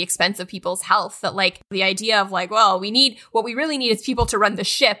at the expense of people's health, that like the idea of like, well, what we really need is people to run the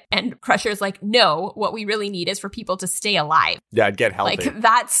ship, and Crusher's like, no, what we really need is for people to stay alive. Yeah, get healthy. Like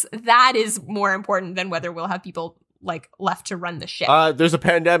that is more important than whether we'll have people like left to run the ship. There's a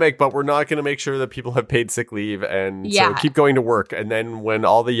pandemic, but we're not going to make sure that people have paid sick leave, and so keep going to work. And then when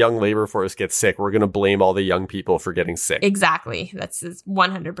all the young labor force gets sick, we're going to blame all the young people for getting sick. Exactly. That's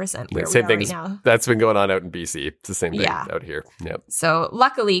 100% where same we are thing right now. That's been going on out in BC. It's the same thing out here. Yep. So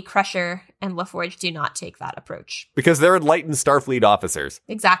luckily, Crusher and LaForge do not take that approach. Because they're enlightened Starfleet officers.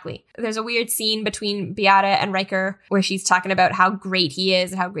 Exactly. There's a weird scene between Beata and Riker where she's talking about how great he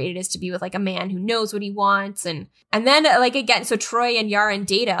is and how great it is to be with like a man who knows what he wants. And then like again, so Troy and Yara and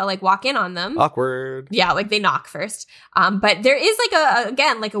Data like walk in on them. Awkward. Yeah, like they knock first. But there is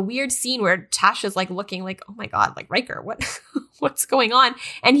like a weird scene where Tasha's like looking like, oh my God, like Riker, what's going on?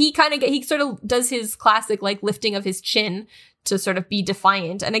 And he sort of does his classic like lifting of his chin to sort of be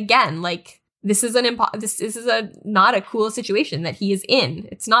defiant. And again, like this is not a cool situation that he is in.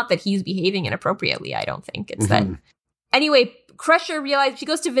 It's not that he's behaving inappropriately, I don't think. It's that. Anyway, Crusher realizes she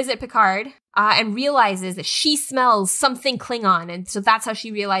goes to visit Picard and realizes that she smells something Klingon, and so that's how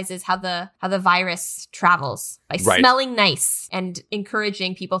she realizes how the virus travels by smelling nice and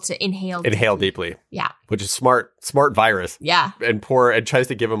encouraging people to inhale deeply. Yeah, which is smart virus. Yeah, and tries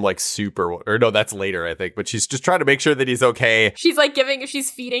to give him like soup or no, that's later I think, but she's just trying to make sure that he's okay.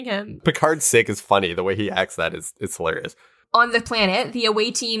 She's feeding him. Picard's sick is funny. The way he acts that it's hilarious. On the planet, the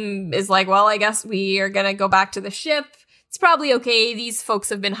away team is like, well, I guess we are gonna go back to the ship. It's probably okay. These folks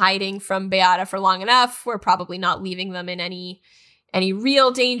have been hiding from Beata for long enough. We're probably not leaving them in any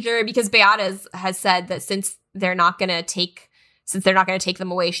real danger, because Beata has said that since they're not going to take them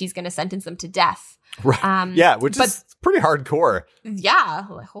away, she's going to sentence them to death. Right. Which is pretty hardcore. Yeah.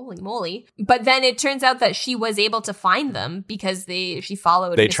 Like, holy moly. But then it turns out that she was able to find them because she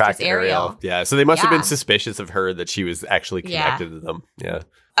followed Mistress tracked Ariel. Yeah. So they must have been suspicious of her, that she was actually connected to them. Yeah.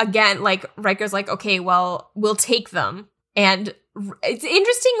 Again, like Riker's like, okay, well, we'll take them. And it's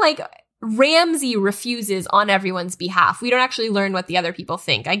interesting, like, Ramsay refuses on everyone's behalf. We don't actually learn what the other people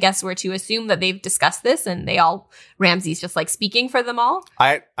think. I guess we're to assume that they've discussed this and Ramsay's just like speaking for them all.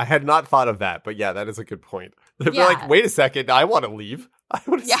 I had not thought of that, but yeah, that is a good point. They're like, wait a second, I want to leave. I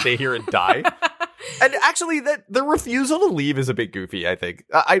want to stay here and die. And actually, the refusal to leave is a bit goofy, I think.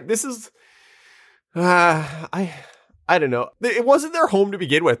 I don't know. It wasn't their home to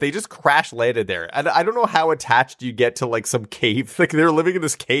begin with. They just crash landed there. And I don't know how attached you get to like some cave. Like they're living in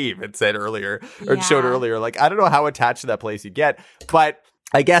this cave, it said earlier, or it showed earlier. Like, I don't know how attached to that place you get, but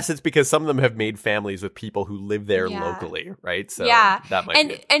I guess it's because some of them have made families with people who live there locally, right? So that might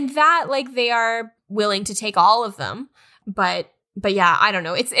be it. And that, like, they are willing to take all of them, but yeah, I don't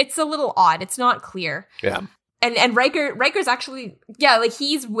know. It's a little odd. It's not clear. Yeah. And Riker's actually, like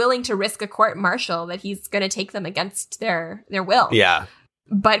he's willing to risk a court martial that he's going to take them against their will. Yeah.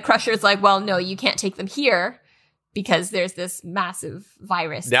 But Crusher's like, well, no, you can't take them here because there's this massive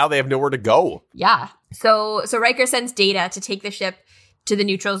virus. Now they have nowhere to go. Yeah. So Riker sends Data to take the ship to the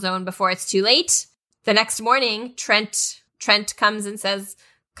neutral zone before it's too late. The next morning, Trent comes and says,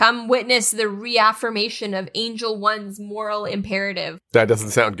 Come witness the reaffirmation of Angel One's moral imperative. That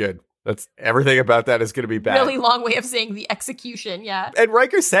doesn't sound good. That's everything about that is going to be bad. Really long way of saying the execution, yeah. And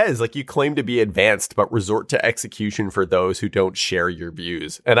Riker says, like, you claim to be advanced, but resort to execution for those who don't share your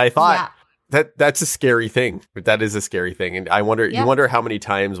views. And I thought that's a scary thing. That is a scary thing. And I wonder, you wonder how many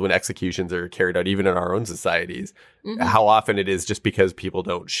times when executions are carried out, even in our own societies, how often it is just because people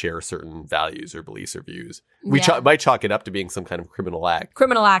don't share certain values or beliefs or views. We might chalk it up to being some kind of criminal act.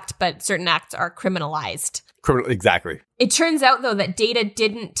 Criminal act, but certain acts are criminalized. Exactly. It turns out, though, that Data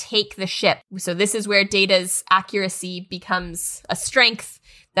didn't take the ship. So this is where Data's accuracy becomes a strength,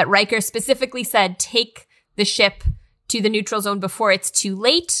 that Riker specifically said, take the ship to the neutral zone before it's too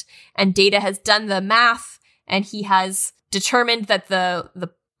late. And Data has done the math, and he has determined that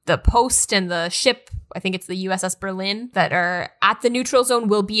the post and the ship, I think it's the USS Berlin, that are at the neutral zone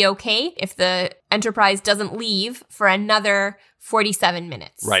will be okay if the Enterprise doesn't leave for another 47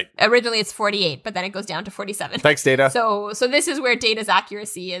 minutes. Right. Originally it's 48, but then it goes down to 47. Thanks, Data. So this is where Data's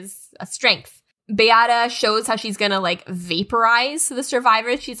accuracy is a strength. Beata shows how she's gonna like vaporize the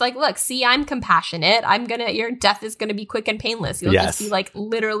survivors. She's like, look, see, I'm compassionate. Your death is gonna be quick and painless. You'll just be like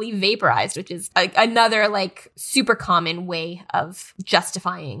literally vaporized, which is another like super common way of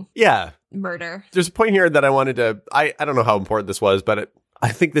justifying murder. There's a point here that I wanted to, I don't know how important this was, but I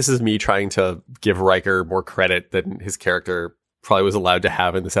think this is me trying to give Riker more credit than his character probably was allowed to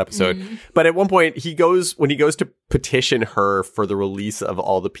have in this episode. But at one point, when he goes to petition her for the release of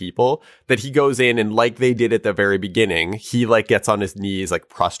all the people, that he goes in and, like they did at the very beginning, he like gets on his knees, like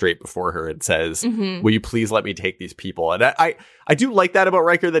prostrate before her and says, will you please let me take these people? And I do like that about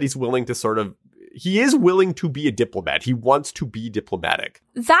Riker, that he's willing to he is willing to be a diplomat. He wants to be diplomatic.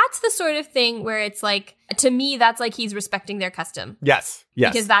 That's the sort of thing where it's like, to me, that's like he's respecting their custom. Yes.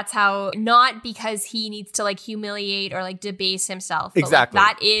 Because that's how, not because he needs to like humiliate or like debase himself. Exactly. But,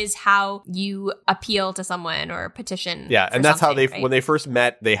 like, that is how you appeal to someone or petition. Yeah. And that's how when they first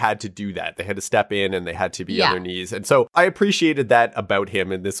met, they had to do that. They had to step in and they had to be on their knees. And so I appreciated that about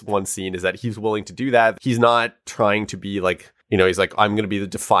him in this one scene, is that he's willing to do that. He's not trying to be like, he's like, I'm going to be the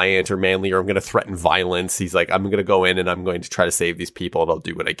defiant or manly, or I'm going to threaten violence. He's like, I'm going to go in and I'm going to try to save these people, and I'll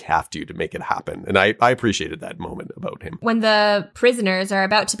do what I have to make it happen. And I appreciated that moment about him. When the prisoners are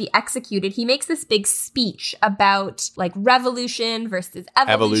about to be executed, he makes this big speech about like revolution versus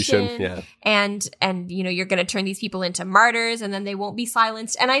evolution. Yeah. And you're going to turn these people into martyrs and then they won't be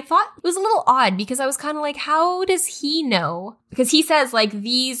silenced. And I thought it was a little odd, because I was kind of like, how does he know? Because he says like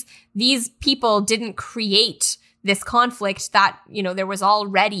these people didn't create this conflict, that, there was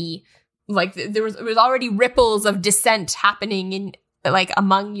already like there was already ripples of dissent happening in like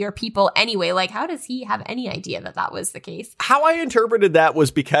among your people anyway. Like, how does he have any idea that was the case? How I interpreted that was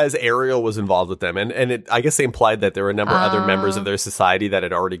because Ariel was involved with them, and I guess they implied that there were a number of other members of their society that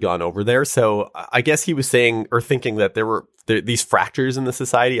had already gone over there. So I guess he was saying or thinking that these fractures in the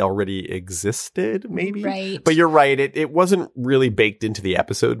society already existed, maybe. Right. But you're right. It wasn't really baked into the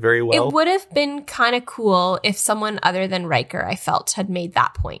episode very well. It would have been kind of cool if someone other than Riker, I felt, had made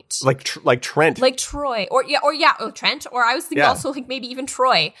that point. Like Trent. Like Troy. Or Trent. Or I was thinking also like maybe even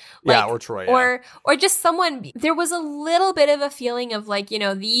Troy. Or Troy. Or just someone. There was a little bit of a feeling of like,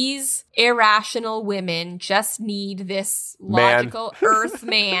 these irrational women just need this logical Earth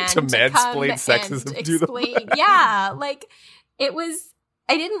man to mansplain sexism to them. Yeah, like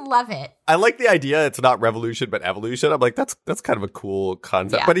I didn't love it. I like the idea it's not revolution but evolution. I'm like, that's kind of a cool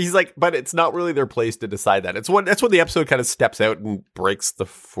concept. Yeah. But he's like, but it's not really their place to decide that. That's when the episode kind of steps out and breaks the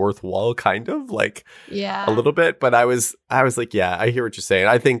fourth wall, kind of like a little bit. But I was like, yeah, I hear what you're saying.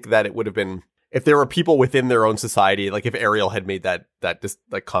 I think that it would have been, if there were people within their own society, like if Ariel had made that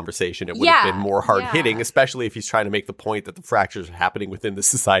conversation, it would have been more hard hitting, especially if he's trying to make the point that the fractures are happening within the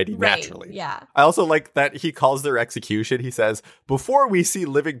society naturally. Yeah. I also like that he calls their execution, he says, before we see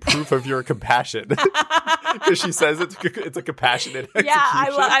living proof of your compassion. Because she says it's a compassionate execution. Yeah,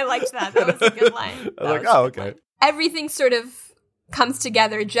 I liked that. That was a good line. I was like, oh, okay. Everything sort of comes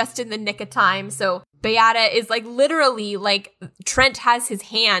together just in the nick of time. So Beata is like literally like Trent has his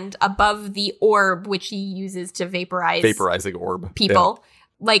hand above the orb, which he uses to vaporizing orb people.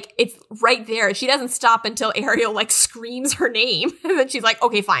 Yeah. Like it's right there. She doesn't stop until Ariel like screams her name. And then she's like,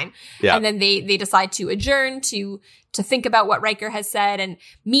 okay, fine. Yeah. And then they decide to adjourn to think about what Riker has said. And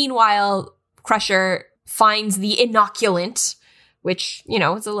meanwhile, Crusher finds the inoculant, which,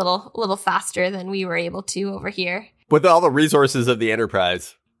 is a little faster than we were able to over here. With all the resources of the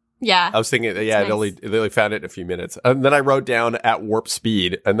Enterprise. Yeah. I was thinking, they only found it in a few minutes. And then I wrote down at warp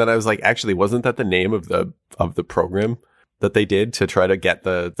speed. And then I was like, actually, wasn't that the name of the program? that they did to try to get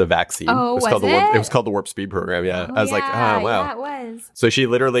the vaccine. Oh, it was it? It was called the Warp Speed program. Yeah. Oh, I was like, wow. Yeah, it was. So she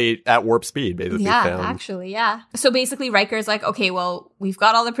literally at warp speed basically found. Actually, yeah. So basically Riker's like, okay, well, we've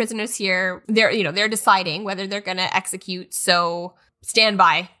got all the prisoners here. They're deciding whether they're going to execute. So stand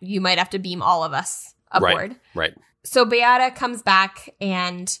by. You might have to beam all of us aboard. Right. So Beata comes back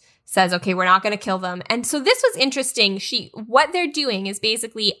and says, okay, we're not going to kill them. And so this was interesting. What they're doing is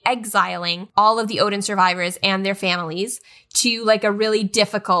basically exiling all of the Odin survivors and their families to like a really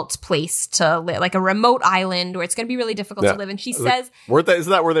difficult place to live, like a remote island where it's going to be really difficult to live. And she says, isn't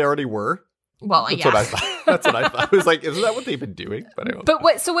that where they already were? Well, That's what I thought. That's what I thought. I was like, isn't that what they've been doing? But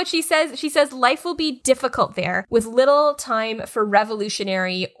what she says, life will be difficult there with little time for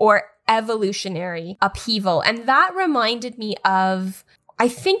revolutionary or evolutionary upheaval. And that reminded me of, I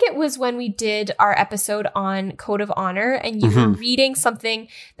think it was when we did our episode on Code of Honor and you were reading something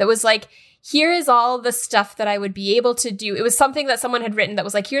that was like, here is all the stuff that I would be able to do. It was something that someone had written that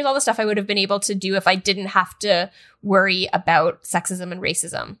was like, here's all the stuff I would have been able to do if I didn't have to worry about sexism and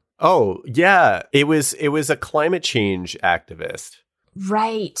racism. Oh, yeah. It was a climate change activist.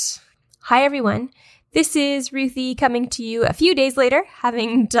 Right. Hi, everyone. This is Ruthie coming to you a few days later,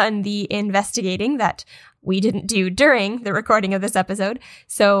 having done the investigating that we didn't do during the recording of this episode.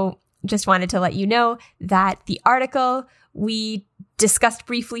 So just wanted to let you know that the article we discussed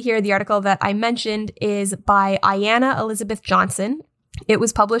briefly here, the article that I mentioned, is by Ayanna Elizabeth Johnson. It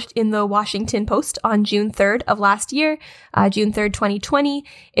was published in the Washington Post on June 3rd of last year, June 3rd, 2020.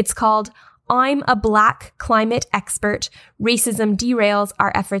 It's called I'm a Black Climate Expert. Racism Derails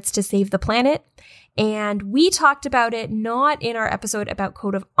Our Efforts to Save the Planet. And we talked about it not in our episode about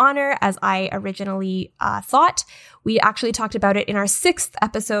Code of Honor, as I originally thought. We actually talked about it in our 6th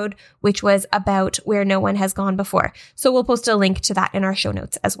episode, which was about Where No One Has Gone Before. So we'll post a link to that in our show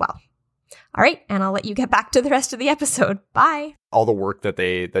notes as well. All right, and I'll let you get back to the rest of the episode. Bye. All the work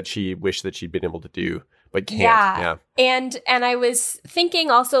that she wished that she'd been able to do, but can't. Yeah. And I was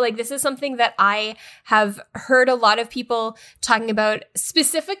thinking also, like, this is something that I have heard a lot of people talking about,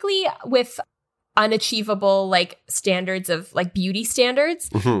 specifically with unachievable like standards of like beauty standards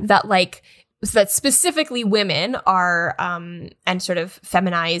that specifically women are and sort of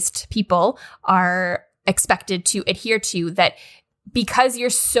feminized people are expected to adhere to, that because you're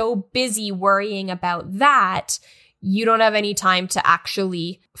so busy worrying about that, you don't have any time to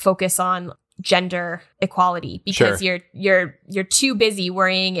actually focus on gender equality because you're too busy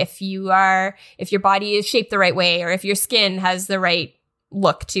worrying if your body is shaped the right way, or if your skin has the right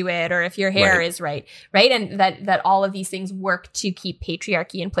look to it, or if your hair is right? And that all of these things work to keep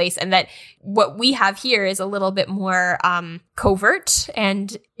patriarchy in place, and that what we have here is a little bit more covert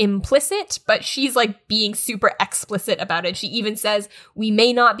and implicit, but she's like being super explicit about it. She even says we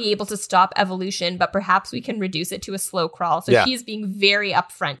may not be able to stop evolution, but perhaps we can reduce it to a slow crawl. So she's being very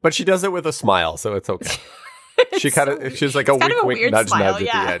upfront. But she does it with a smile, so it's okay. She's like a wink, nudge at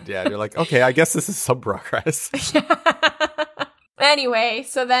the end. Yeah, and you're like, okay, I guess this is some progress. Anyway,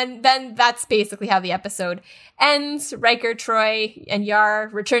 so then that's basically how the episode ends. Riker, Troy, and Yar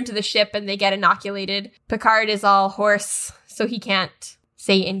return to the ship and they get inoculated. Picard is all hoarse, so he can't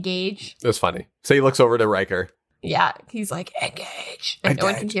say engage. It was funny. So he looks over to Riker. Yeah, he's like, engage. And no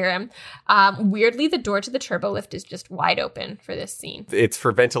one can hear him. Weirdly, the door to the turbo lift is just wide open for this scene. It's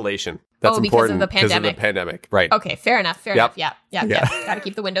for ventilation. That's important. Because of the pandemic. Because of the pandemic, right. Okay, fair enough. Yeah. Gotta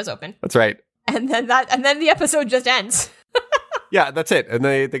keep the windows open. That's right. And then the episode just ends. Yeah, that's it. And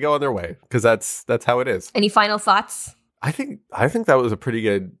they go on their way because that's how it is. Any final thoughts? I think that was a pretty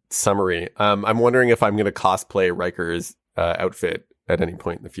good summary. I'm wondering if I'm going to cosplay Riker's outfit at any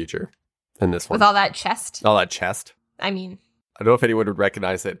point in the future in this one. With all that chest? All that chest. I mean, I don't know if anyone would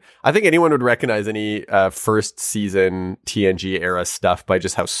recognize it. I think anyone would recognize any first season TNG era stuff by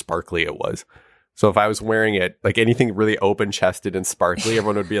just how sparkly it was. So if I was wearing it, like anything really open chested and sparkly,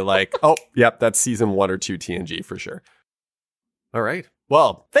 everyone would be like, oh, yep, that's season 1 or 2 TNG for sure. All right.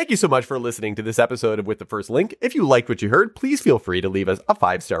 Well, thank you so much for listening to this episode of With the First Link. If you liked what you heard, please feel free to leave us a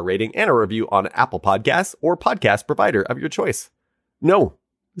 5-star rating and a review on Apple Podcasts or podcast provider of your choice. No,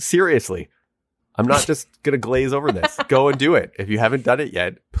 seriously. I'm not just going to glaze over this. Go and do it. If you haven't done it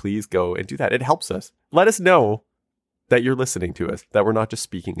yet, please go and do that. It helps us. Let us know that you're listening to us, that we're not just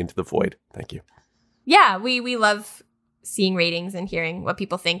speaking into the void. Thank you. Yeah, we love seeing ratings and hearing what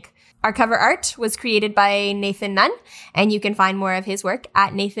people think. Our cover art was created by Nathan Nunn, and you can find more of his work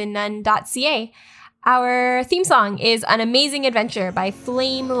at nathannunn.ca. Our theme song is An Amazing Adventure by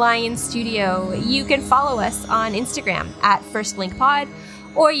Flame Lion Studio. You can follow us on Instagram at FirstLinkPod,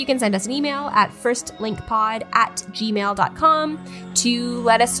 Or you can send us an email at firstlinkpod@gmail.com to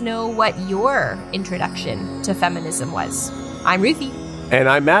let us know what your introduction to feminism was. I'm Ruthie. And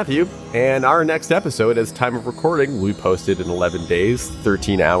I'm Matthew. And our next episode, as time of recording, will be posted in 11 days,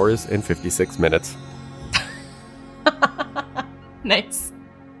 13 hours, and 56 minutes. Nice.